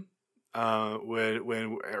Tim,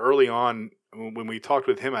 when early on when we talked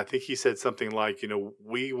with him, I think he said something like,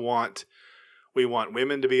 we want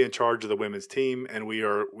women to be in charge of the women's team, and we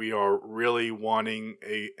are really wanting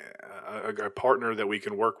a partner that we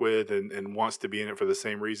can work with and wants to be in it for the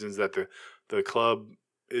same reasons that the club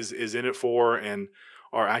is in it for, and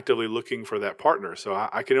are actively looking for that partner. So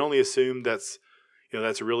I can only assume that's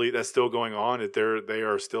still going on. That they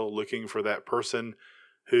are still looking for that person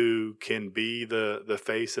who can be the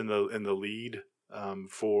face and the lead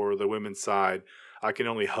for the women's side. I can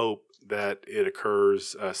only hope that it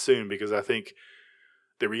occurs soon, because I think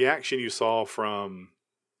the reaction you saw from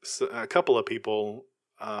a couple of people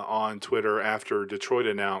on Twitter after Detroit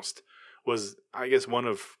announced was, I guess, one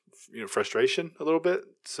of frustration a little bit.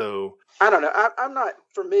 So I don't know. I'm not.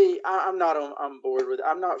 For me, I'm not on board with it.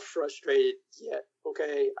 I'm not frustrated yet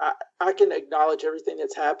okay, I can acknowledge everything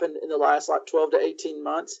that's happened in the last like 12 to 18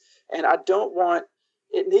 months, and I don't want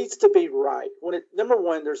it needs to be right. Number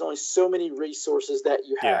one, there's only so many resources that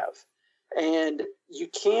you have, and you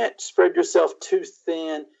can't spread yourself too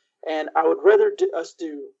thin. And I would rather us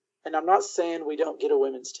do, and I'm not saying we don't get a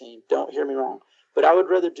women's team. Don't hear me wrong, but I would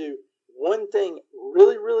rather do one thing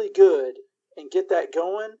really, really good and get that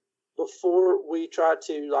going before we try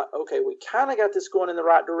to like, okay, we kind of got this going in the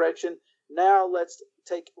right direction. Now let's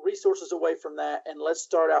take resources away from that and let's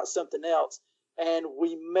start out something else. And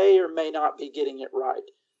we may or may not be getting it right.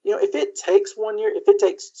 You know, if it takes 1 year, if it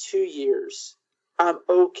takes 2 years, I'm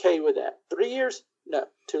okay with that. 3 years? No,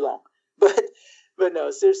 too long. But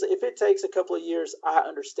no, seriously, if it takes a couple of years, I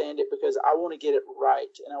understand it because I want to get it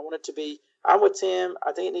right. And I want it to be, I'm with Tim.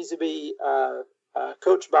 I think it needs to be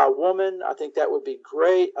coached by a woman. I think that would be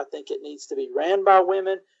great. I think it needs to be ran by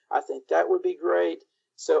women. I think that would be great.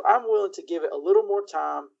 So I'm willing to give it a little more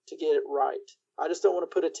time to get it right. I just don't want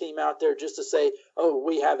to put a team out there just to say, oh,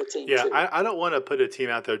 we have a team too. I don't want to put a team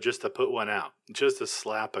out there just to put one out, just to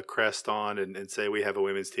slap a crest on and say we have a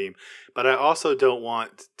women's team. But I also don't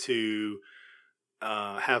want to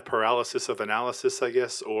have paralysis of analysis, I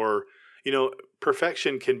guess, or, you know,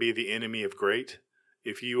 perfection can be the enemy of great.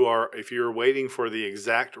 If you're waiting for the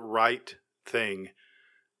exact right thing,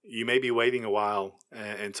 you may be waiting a while,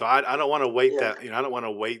 and so I don't want to wait that. You know, I don't want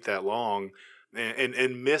to wait that long,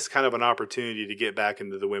 and miss kind of an opportunity to get back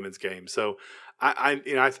into the women's game. So I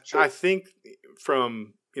think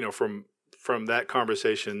from that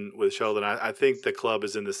conversation with Sheldon, I think the club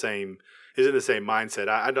is in the same mindset.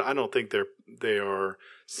 I don't think they are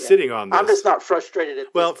sitting on this. I'm just not frustrated at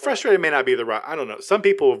this point. Frustrated may not be the right. I don't know. Some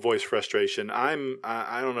people voice frustration. I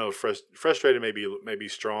don't know. Frustrated may be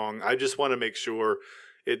strong. I just want to make sure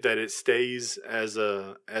that it stays as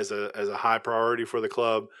a high priority for the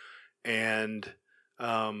club, and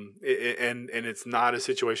it's not a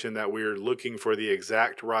situation that we're looking for the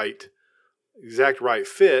exact right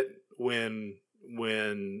fit when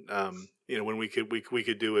we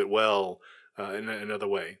could do it well in another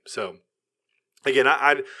way. So again,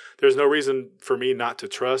 there's no reason for me not to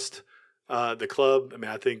trust the club. I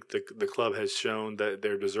mean, I think the club has shown that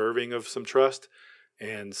they're deserving of some trust.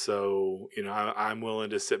 And so, you know, I'm willing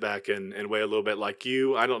to sit back and wait a little bit like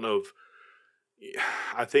you. I don't know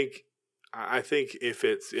I think if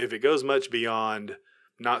it goes much beyond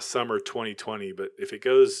not summer 2020, but if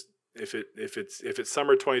it's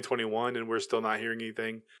summer 2021 and we're still not hearing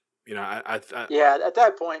anything, you know, at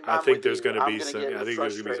that point, I think there's going to be some. I think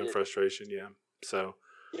there's going to be some frustration. Yeah. So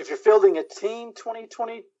if you're fielding a team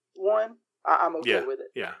 2021, I'm okay with it.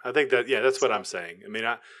 Yeah, I think that. Yeah, that's what I'm saying. I mean,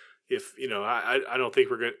 I don't think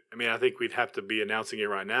we're going. I mean, I think we'd have to be announcing it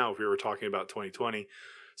right now if we were talking about 2020.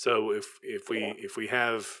 So if we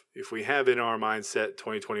have in our mindset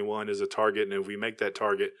 2021 as a target, and if we make that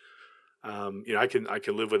target, you know, I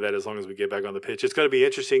can live with that as long as we get back on the pitch. It's going to be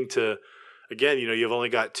interesting to, again, you know, you've only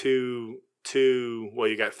got two. Well,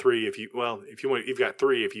 you got three. You've got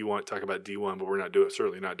three if you want to talk about D1, but we're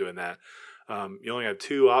certainly not doing that. You only have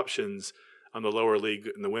two options on the lower league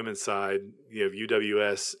in the women's side. You have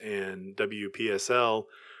UWS and WPSL,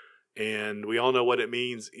 and we all know what it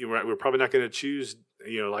means. We're probably not going to choose.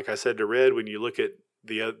 You know, like I said to Red, when you look at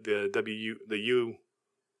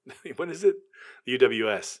what is it?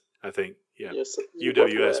 UWS, I think. Yeah, yes,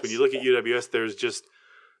 UWS. When you look at UWS,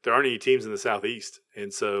 there aren't any teams in the Southeast,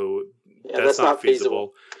 and so that's not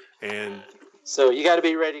feasible. And so you got to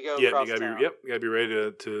be ready to go. Yeah, you got to be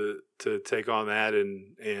ready to take on that,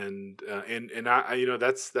 and I, you know,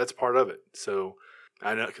 that's part of it. So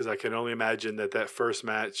I know, because I can only imagine that first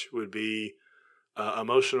match would be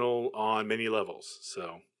emotional on many levels.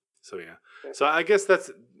 So yeah. Okay. So I guess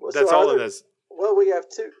that's all in this. Well, we have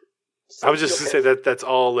two. I was just going to say that's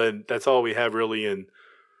all we have really in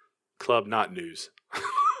club not news.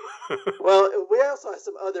 Well, we also have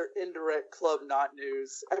some other indirect club not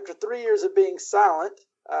news. After 3 years of being silent,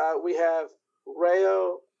 we have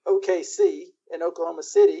Rayo OKC in Oklahoma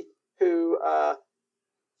City, who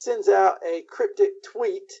sends out a cryptic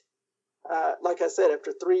tweet, like I said,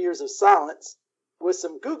 after 3 years of silence, with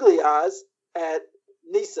some googly eyes at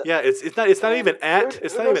NISA. Yeah, it's not even at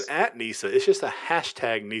NISA. It's just a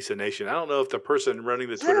hashtag NISA Nation. I don't know if the person running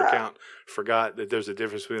the Twitter account forgot that there's a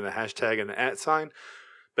difference between the hashtag and the at sign,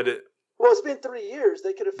 but it's been 3 years.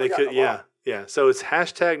 They could have forgotten. Yeah. So it's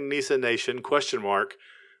hashtag NISA Nation ?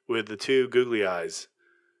 With the two googly eyes,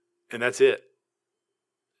 and that's it.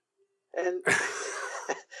 And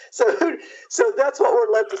so that's what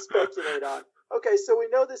we're left to speculate on. Okay, so we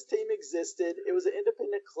know this team existed. It was an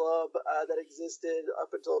independent club that existed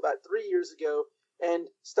up until about 3 years ago. And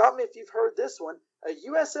stop me if you've heard this one. A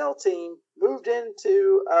USL team moved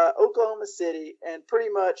into Oklahoma City and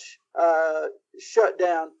pretty much shut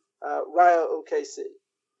down Rayo OKC.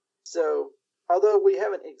 So, although we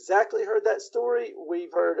haven't exactly heard that story,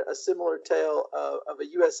 we've heard a similar tale of a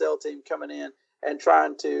USL team coming in and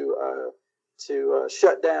trying to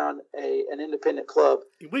shut down an independent club.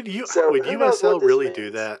 Would USL really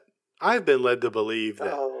do that? I've been led to believe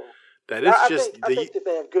that I think that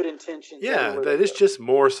they have good intentions. Yeah, that it's just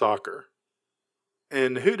more soccer.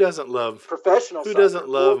 And who doesn't love professional? Who soccer, doesn't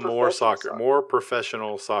love more soccer? More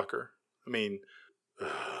professional soccer. I mean,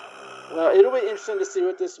 well, it'll be interesting to see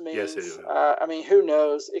what this means. Yes, it is. I mean, who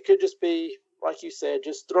knows? It could just be, like you said,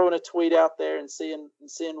 just throwing a tweet out there and seeing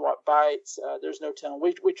what bites. There's no telling.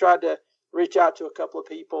 We tried to reach out to a couple of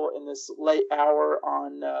people in this late hour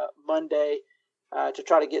on Monday to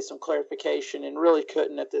try to get some clarification, and really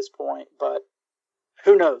couldn't at this point. But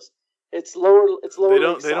who knows? It's lower.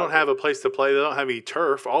 They don't have a place to play. They don't have any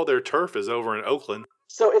turf. All their turf is over in Oakland.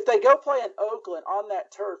 So if they go play in Oakland on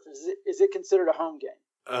that turf, is it considered a home game?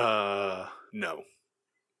 No.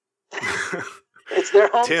 It's their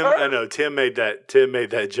home Tim, turf? I know Tim made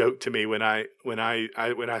that joke to me when I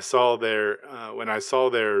saw their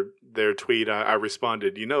tweet. I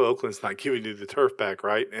responded, Oakland's not giving you the turf back,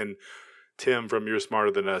 right? And Tim from You're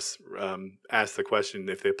Smarter Than Us asked the question,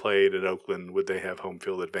 if they played at Oakland, would they have home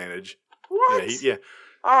field advantage? What? Yeah.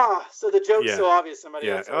 So the joke's so obvious. Somebody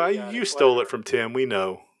else. You stole it from Tim. We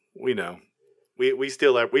know. We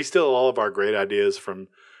steal all of our great ideas from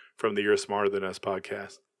the You're Smarter Than Us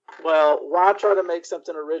podcast. Well, why try to make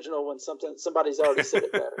something original when somebody's already said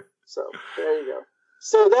it better? So there you go.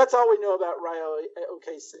 So that's all we know about Rayo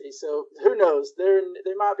OKC. So who knows? They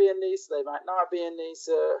might be in Nice. They might not be in Nice.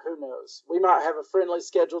 Who knows? We might have a friendly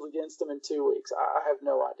scheduled against them in 2 weeks. I have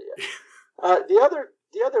no idea. The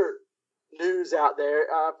other news out there,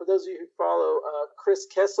 for those of you who follow Chris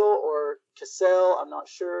Kessel or Cassell, I'm not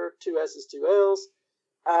sure, 2 S's, 2 L's.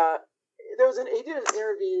 He did an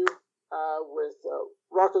interview with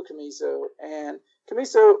Rocco Camiso, and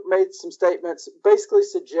Camiso made some statements basically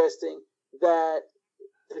suggesting that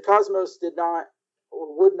the Cosmos did not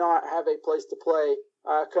or would not have a place to play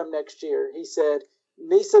come next year. He said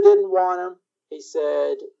Nisa didn't want him. He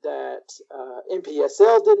said that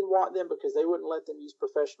NPSL didn't want them because they wouldn't let them use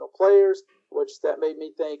professional players, which that made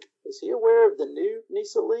me think, is he aware of the new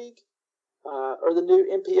NISA league? Or the new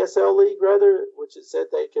NPSL league, rather, which it said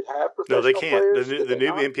they could have professional players. No, they can't. The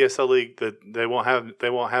new NPSL league, they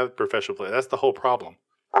won't have professional players. That's the whole problem.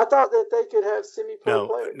 I thought that they could have semi-pro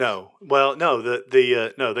players. No. Well, no.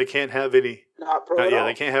 No, they can't have any. Not pro. At all.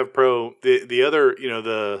 They can't have pro. The other,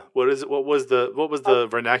 what was the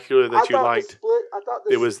vernacular that you liked?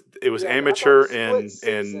 It was amateur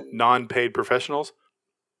and non-paid professionals.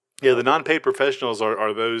 Yeah, the non-paid professionals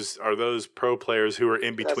are those pro players who are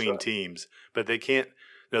in between teams, but they can't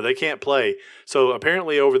play. So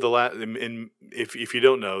apparently, over the last, if you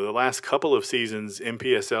don't know, the last couple of seasons,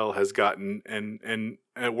 NPSL has gotten and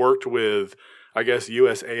worked with, I guess,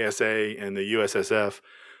 USASA and the USSF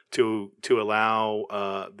to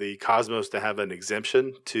allow the Cosmos to have an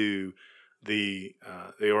exemption to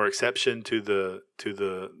or exception to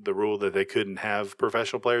the rule that they couldn't have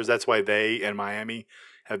professional players. That's why they and Miami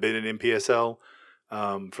have been in NPSL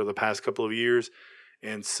for the past couple of years.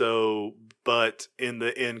 And so, but in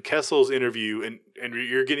Kessel's interview, and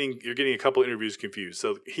you're getting a couple of interviews confused.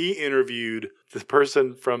 So he interviewed the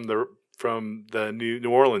person from the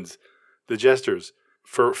New Orleans, the Jesters,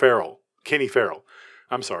 for Kenny Farrell.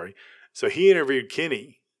 I'm sorry. So he interviewed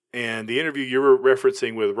Kenny, and the interview you were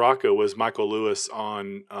referencing with Rocco was Michael Lewis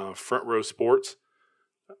on Front Row Sports.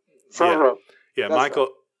 Front Row. Yeah, that's Michael.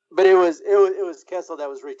 Right. But it was Kessel that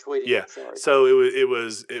was retweeting. Yeah. Sorry. So it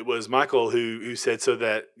was Michael who said so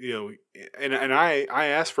that, and I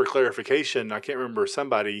asked for clarification. I can't remember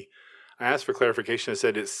somebody. I asked for clarification. I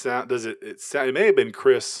said it may have been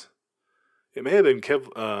Chris. It may have been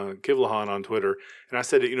Kivlahan on Twitter, and I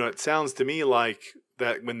said it sounds to me like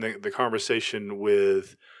that when the conversation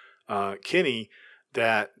with Kenny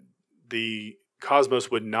that the Cosmos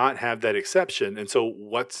would not have that exception, and so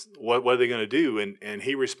what are they going to do? And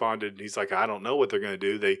he responded, he's like, I don't know what they're going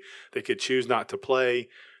to do. They could choose not to play.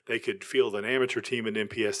 They could field an amateur team in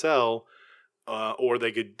NPSL, or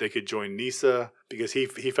they could join NISA, because he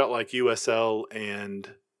felt like USL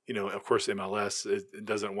and of course MLS it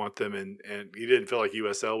doesn't want them, and he didn't feel like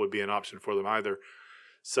USL would be an option for them either.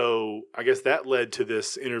 So I guess that led to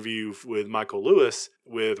this interview with Michael Lewis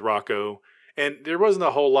with Rocco. And there wasn't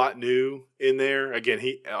a whole lot new in there. Again,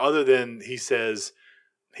 he says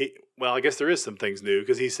well, I guess there is some things new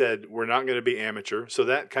because he said we're not going to be amateur, so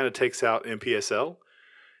that kind of takes out MPSL.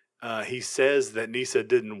 He says that NISA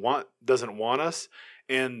doesn't want us,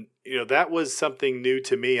 and that was something new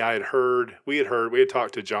to me. We had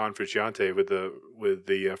talked to John Frusciante with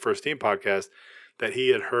the First Team podcast that he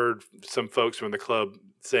had heard some folks from the club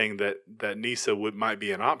saying that NISA might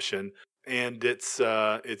be an option, and it's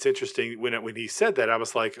interesting when he said that I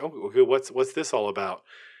was like, oh, okay, what's this all about?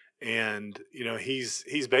 And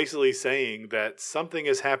he's basically saying that something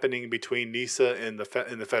is happening between NISA and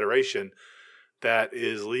the federation that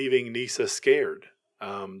is leaving NISA scared.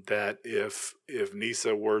 That if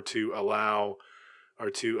NISA were to allow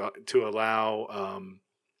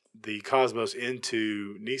the Cosmos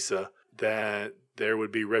into NISA, that there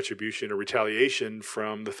would be retribution or retaliation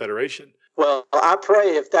from the federation. Well, I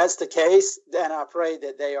pray if that's the case, then I pray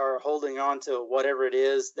that they are holding on to whatever it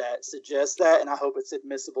is that suggests that, and I hope it's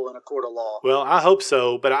admissible in a court of law. Well, I hope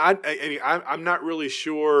so, but I'm not really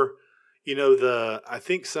sure. I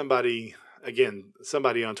think somebody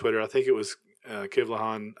on Twitter, I think it was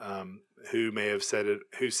Kivlahan, who may have said it,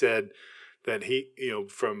 who said that he,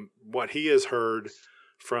 from what he has heard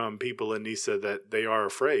from people in NISA, that they are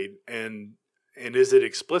afraid, and is it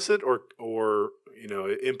explicit or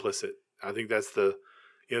implicit? I think that's the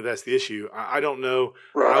issue. I don't know.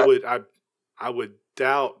 Right. I would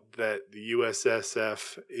doubt that the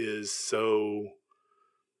USSF is so.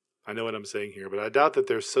 I know what I'm saying here, but I doubt that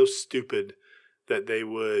they're so stupid that they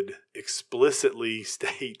would explicitly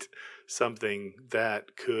state something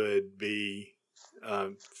that could be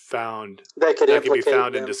found. That could be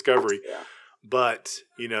found in Discovery. Yeah. But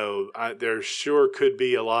there sure could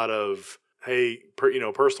be a lot of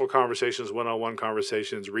personal conversations, one-on-one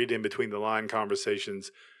conversations, read in between the line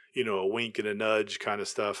conversations, a wink and a nudge kind of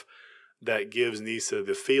stuff that gives NISA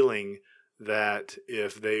the feeling that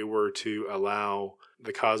if they were to allow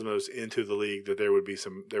the Cosmos into the league, that there would be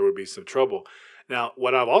some trouble. Now,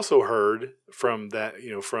 what I've also heard from that,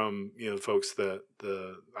 from folks that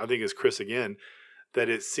I think it's Chris again, that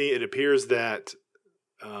it appears that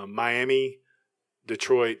Miami,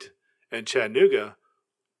 Detroit, and Chattanooga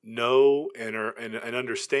know and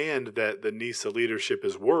understand that the NISA leadership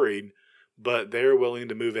is worried, but they're willing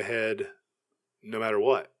to move ahead no matter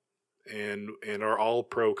what, and are all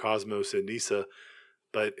pro Cosmos and NISA,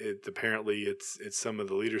 but apparently it's some of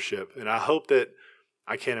the leadership, and I hope that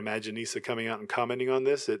I can't imagine NISA coming out and commenting on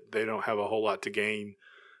this. They don't have a whole lot to gain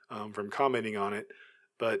from commenting on it,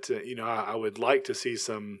 but I would like to see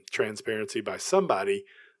some transparency by somebody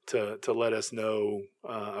to let us know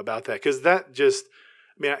about that, because that just.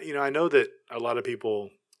 I know that a lot of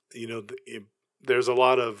people, there's a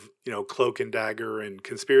lot of, cloak and dagger and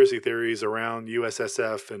conspiracy theories around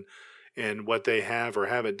USSF and what they have or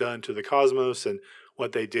haven't done to the Cosmos and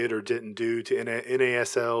what they did or didn't do to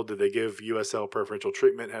NASL. Did they give USL preferential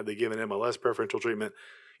treatment? Have they given MLS preferential treatment?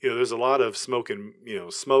 There's a lot of smoke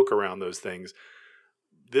smoke around those things.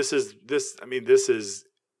 This is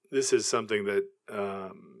something that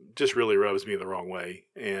just really rubs me the wrong way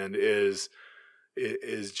and is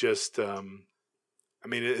just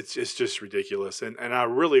it's just ridiculous, and I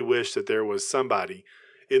really wish that there was somebody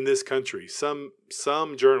in this country, some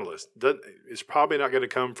journalist. It's probably not going to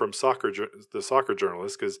come from the soccer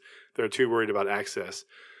journalists because they're too worried about access,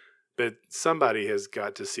 but somebody has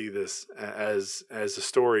got to see this as a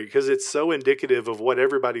story, because it's so indicative of what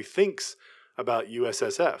everybody thinks about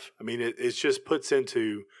USSF. It just puts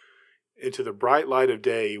into the bright light of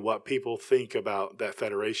day what people think about that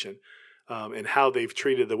federation. And how they've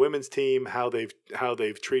treated the women's team, how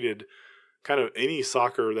they've treated kind of any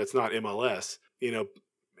soccer that's not MLS.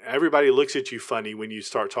 Everybody looks at you funny when you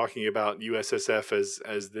start talking about USSF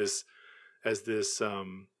as this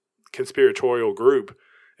conspiratorial group,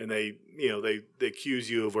 and they accuse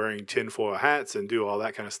you of wearing tinfoil hats and do all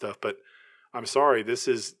that kind of stuff. But I'm sorry,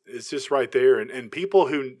 it's just right there, and people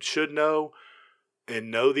who should know and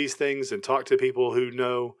know these things and talk to people who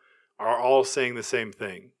know are all saying the same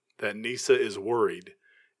thing. That NISA is worried,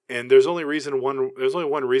 and there's only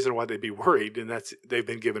one reason why they'd be worried, and that's they've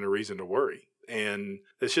been given a reason to worry, and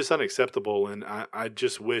it's just unacceptable. And I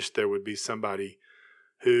just wish there would be somebody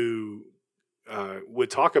who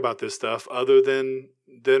would talk about this stuff other than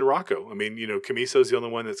Rocco. Camiso's the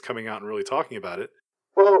only one that's coming out and really talking about it.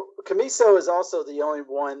 Well, Camiso is also the only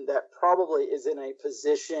one that probably is in a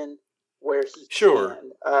position where he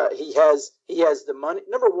can. He has the money.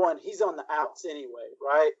 Number one, he's on the outs anyway,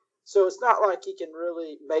 right? So it's not like he can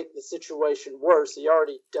really make the situation worse. He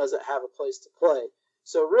already doesn't have a place to play.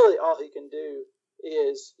 So really all he can do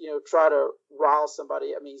is, try to rile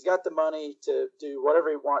somebody. He's got the money to do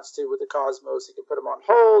whatever he wants to with the Cosmos. He can put them on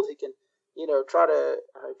hold. He can try to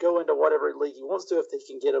go into whatever league he wants to if they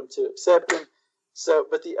can get him to accept him. So,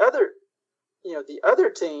 but the other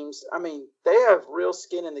teams, I mean, they have real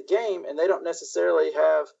skin in the game, and they don't necessarily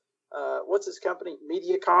have what's his company,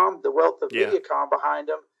 Mediacom, the wealth of Mediacom behind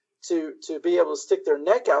them to be able to stick their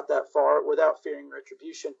neck out that far without fearing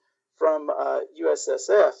retribution from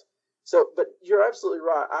USSF. So, but you're absolutely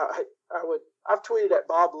right. I've tweeted at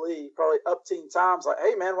Bob Lee probably up 10 times, like,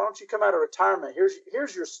 hey man, why don't you come out of retirement?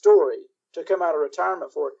 Here's your story to come out of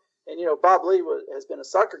retirement for. And Bob Lee has been a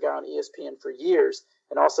soccer guy on ESPN for years,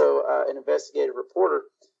 and also an investigative reporter.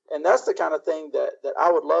 And that's the kind of thing that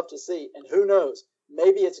I would love to see. And who knows?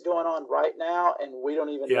 Maybe it's going on right now, and we don't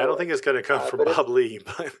even know. I don't think it's going to come from Bob Lee.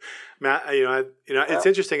 But it's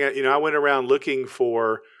interesting. I went around looking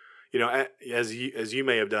for, as you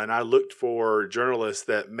may have done. I looked for journalists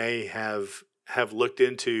that may have looked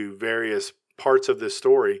into various parts of this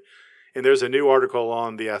story. And there's a new article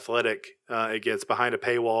on The Athletic. It gets behind a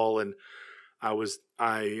paywall, and I was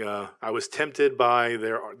tempted by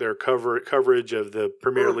their coverage of the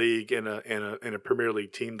Premier League and a Premier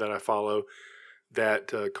League team that I follow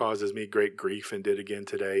that causes me great grief, and did again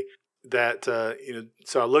today. That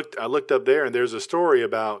so I looked up there, and there's a story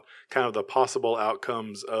about kind of the possible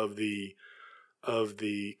outcomes of the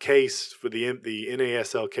case for the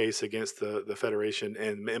NASL case against the Federation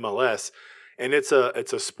and MLS. And it's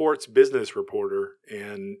a sports business reporter,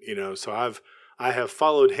 and so I have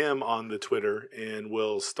followed him on the Twitter, and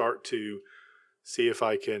will start to see if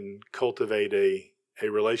I can cultivate a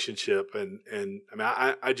relationship. And I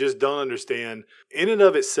mean, I just don't understand. In and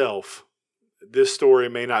of itself, this story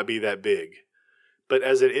may not be that big, but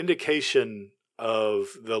as an indication of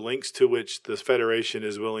the lengths to which the Federation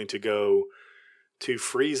is willing to go to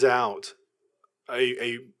freeze out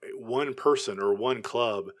a one person or one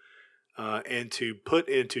club. And to put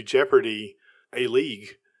into jeopardy a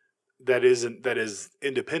league that is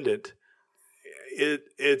independent,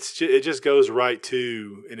 it just goes right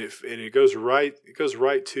to it goes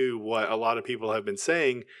right to what a lot of people have been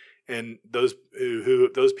saying, and those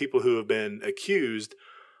people who have been accused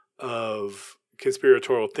of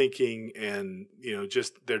conspiratorial thinking, and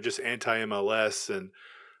they're just anti-MLS, and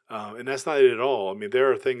that's not it at all. I mean,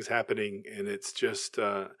 there are things happening, and it's just.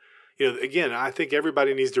 Again, I think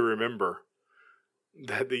everybody needs to remember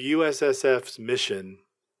that the USSF's mission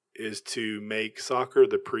is to make soccer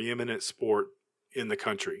the preeminent sport in the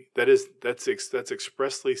country. That's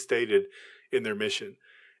expressly stated in their mission.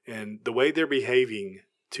 And the way they're behaving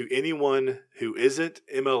to anyone who isn't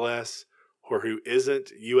MLS or who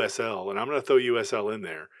isn't USL, and I'm going to throw USL in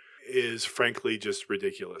there, is frankly just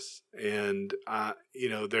ridiculous. And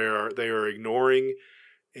they are ignoring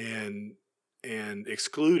and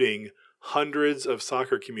excluding hundreds of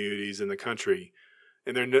soccer communities in the country,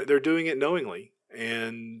 and they're doing it knowingly,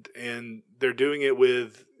 and they're doing it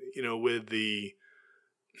with the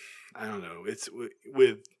it's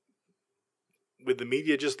with the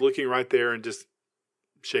media just looking right there and just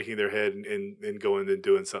shaking their head and going and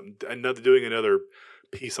doing something, doing another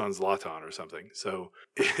piece on Zlatan or something. So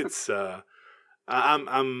it's I'm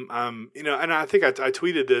and I think I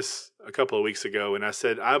tweeted this a couple of weeks ago, and I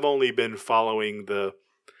said I've only been following the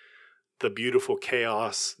beautiful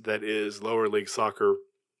chaos that is lower league soccer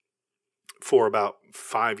for about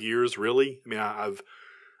 5 years, really. I mean,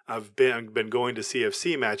 I've been going to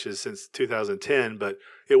CFC matches since 2010, but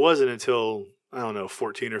it wasn't until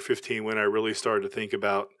 14 or 15 when I really started to think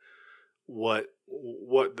about what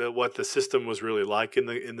the system was really like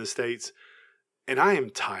in the States. And I am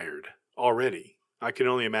tired already. I can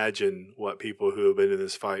only imagine what people who have been in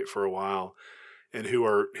this fight for a while and who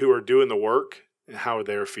are doing the work and how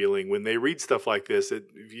they're feeling when they read stuff like this.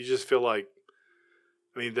 You just feel like,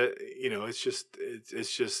 I mean, that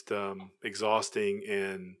it's just exhausting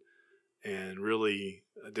and really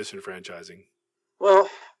disenfranchising. Well,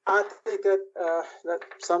 I think that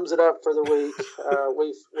sums it up for the week.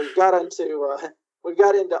 We've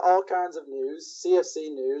got into all kinds of news,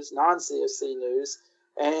 CFC news, non-CFC news.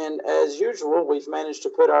 And as usual, we've managed to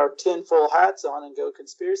put our tinfoil hats on and go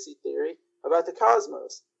conspiracy theory about the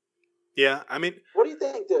cosmos. Yeah, I mean, what do you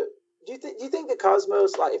think? Do you think the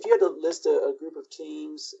cosmos, like, if you had to list a group of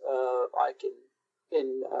teams, like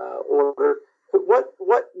in order,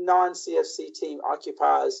 what non-CFC team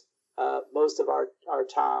occupies most of our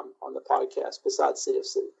time on the podcast besides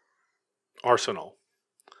CFC? Arsenal.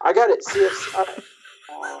 I got it. CFC.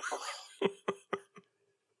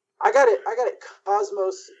 I got it.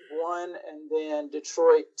 Cosmos 1 and then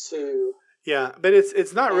Detroit 2. Yeah, but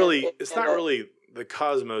it's not really the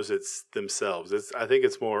Cosmos, it's themselves. I think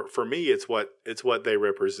it's more for me. It's what they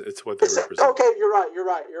represent. It's what they represent. Okay, you're right.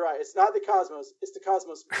 It's not the Cosmos. It's the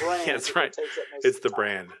Cosmos brand. Yeah, that's right. It's the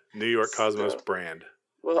brand, New York Cosmos brand.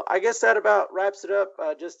 Well, I guess that about wraps it up.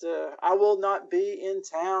 I will not be in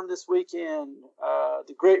town this weekend.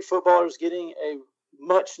 The great footballers getting a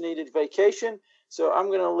much needed vacation, so I'm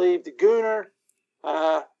going to leave the Gooner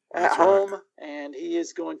at home, and he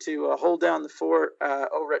is going to hold down the fort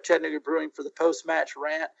over at Chattanooga Brewing for the post-match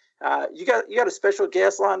rant. You got a special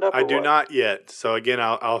guest lined up? I do not yet. So again,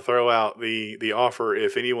 I'll throw out the offer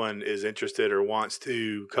if anyone is interested or wants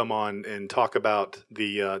to come on and talk about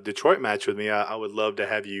the Detroit match with me. I would love to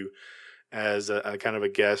have you as a kind of a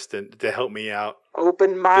guest and to help me out.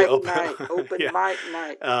 Open mic night. Mic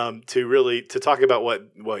night. To talk about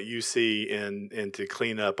what you see and to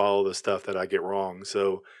clean up all the stuff that I get wrong.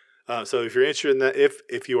 So if you're interested in that,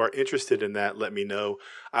 if you are interested in that, let me know.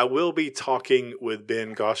 I will be talking with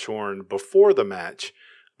Ben Goshorn before the match,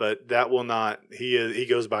 but that will not. He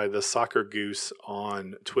goes by the Soccer Goose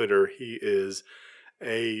on Twitter. He is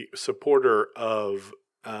a supporter of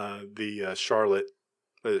the Charlotte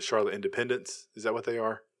Independents. Is that what they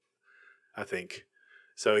are? I think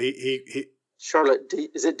so. He Charlotte.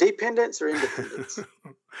 Is it Dependents or Independents?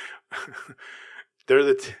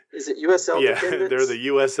 Is it USL? Yeah, they're the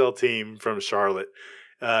USL team from Charlotte.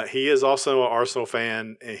 He is also an Arsenal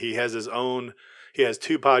fan, and he has his own. He has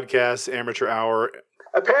 2 podcasts, Amateur Hour.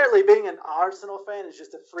 Apparently, being an Arsenal fan is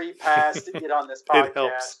just a free pass to get on this podcast. It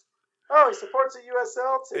helps. Oh, he supports a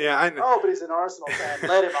USL team. Yeah, I know. Oh, but he's an Arsenal fan.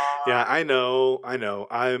 Let him on. Yeah, I know.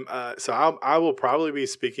 I'm I will probably be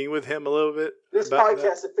speaking with him a little bit. This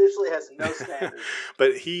podcast officially has no standards.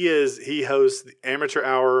 But he hosts the Amateur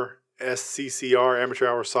Hour. SCCR, Amateur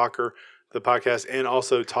Hour Soccer, the podcast, and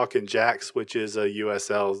also Talkin' Jacks, which is a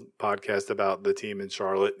USL podcast about the team in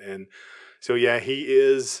Charlotte. And so, yeah, he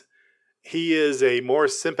is a more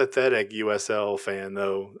sympathetic USL fan,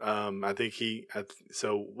 though. I think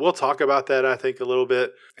so we'll talk about that, I think, a little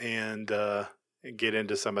bit and get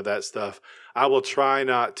into some of that stuff. I will try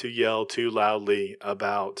not to yell too loudly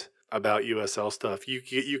about USL stuff.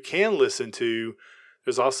 You can listen to.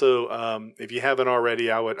 There's also, if you haven't already,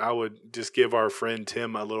 I would just give our friend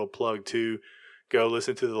Tim a little plug to go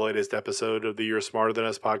listen to the latest episode of the You're Smarter Than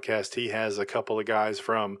Us podcast. He has a couple of guys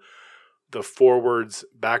from the Forwards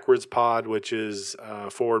Backwards pod, which is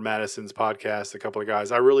Forward Madison's podcast. A couple of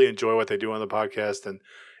guys. I really enjoy what they do on the podcast and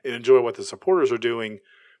enjoy what the supporters are doing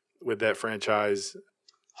with that franchise.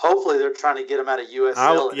 Hopefully, they're trying to get him out of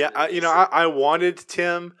USL.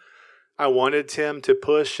 I wanted Tim to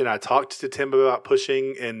push, and I talked to Tim about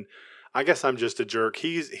pushing, and I guess I'm just a jerk.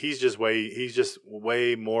 He's just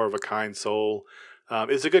way more of a kind soul.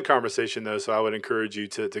 It's a good conversation though, so I would encourage you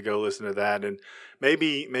to go listen to that, and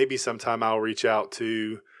maybe sometime I'll reach out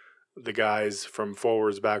to the guys from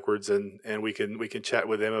Forwards Backwards, and we can chat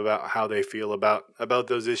with them about how they feel about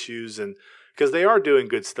those issues, and because they are doing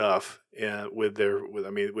good stuff with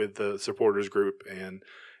the supporters group and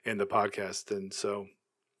the podcast, and so.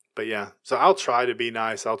 But yeah, so I'll try to be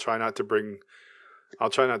nice. I'll try not to bring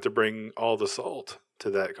all the salt to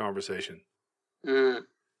that conversation. Mm.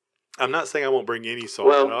 I'm not saying I won't bring any salt,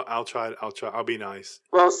 but I'll try. I'll be nice.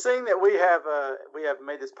 Well, seeing that we have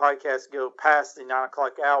made this podcast go past the 9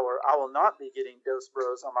 o'clock hour, I will not be getting Dos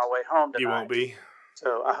Bros on my way home tonight. You won't be.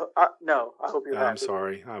 So I hope you're happy. I'm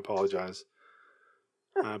sorry. I apologize.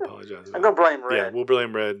 I'm gonna blame Red. Yeah, we'll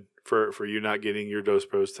blame Red for you not getting your Dos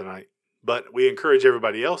Bros tonight. But we encourage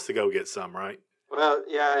everybody else to go get some, right? Well,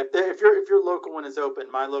 yeah. If your local one is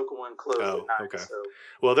open, my local one closed at 9. Okay. So.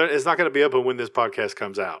 Well, it's not going to be open when this podcast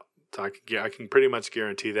comes out. So I can pretty much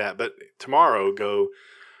guarantee that. But tomorrow, go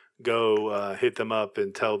hit them up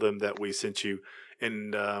and tell them that we sent you.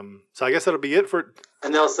 And so I guess that'll be it for.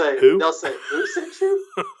 And they'll say who? They'll say who sent you?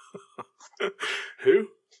 Who?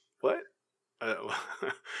 What?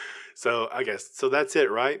 So I guess that's it,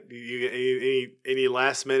 right? Any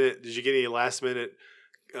last minute? Did you get any last minute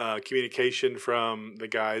communication from the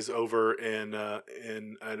guys over in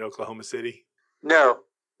Oklahoma City? No.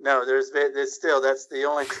 There's still that's the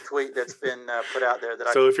only tweet that's been put out there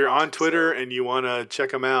that. So if you're on Twitter and you want to check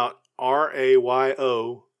them out,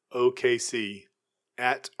 RAYOOKC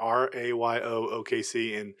at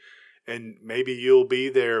RAYOOKC, and maybe you'll be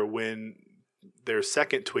there when their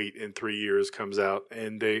second tweet in 3 years comes out,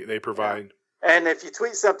 and they provide. Yeah. And if you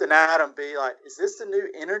tweet something at them, be like, "Is this the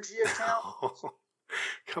new energy account?"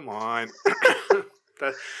 Come on.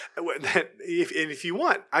 If you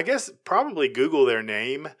want, I guess probably Google their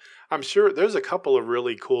name. I'm sure there's a couple of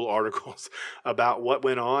really cool articles about what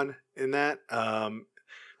went on in that.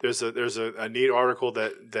 There's a neat article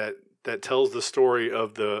that that tells the story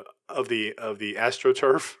of the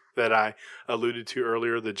AstroTurf that I alluded to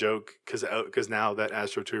earlier. The joke because now that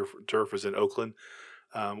AstroTurf is in Oakland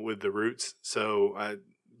with the Roots. So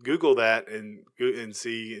Google that and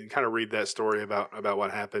see and kind of read that story about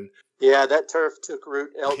what happened. Yeah, that turf took root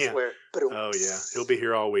elsewhere. Yeah. Oh yeah, he'll be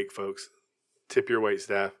here all week, folks. Tip your wait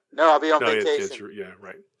staff. No, I'll be on vacation. Yeah,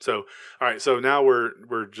 right. So, all right. So now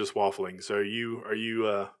we're just waffling. So are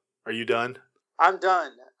you done? I'm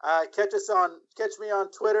done. Catch me on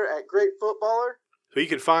Twitter at Great Footballer. So you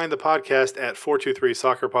can find the podcast at 423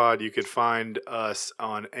 Soccer Pod. You could find us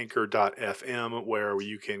on anchor.fm where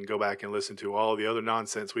you can go back and listen to all the other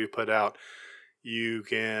nonsense we've put out. You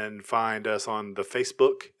can find us on the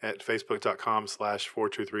Facebook at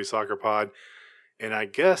facebook.com/423 Soccer Pod. And I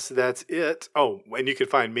guess that's it. Oh, and you can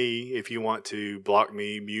find me if you want to block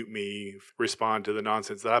me, mute me, respond to the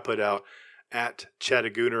nonsense that I put out at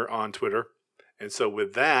Chattagooner on Twitter. And so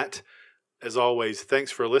with that, as always,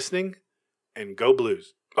 thanks for listening and go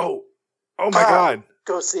Blues. Oh my God.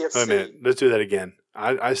 Go CFC. Oh, man, let's do that again.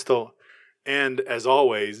 I still, and as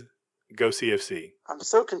always, go CFC. I'm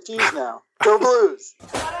so confused now. Go Blues.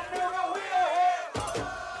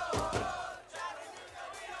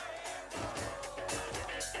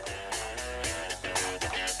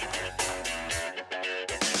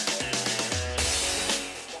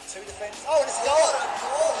 Oh, and it's gone.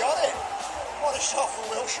 Got it. What a shot from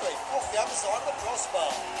Wilshere. Off the other side of the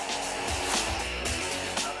crossbar.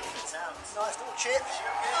 Nice little chip.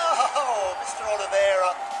 Oh, Mr.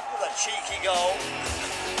 Oliveira with a cheeky goal.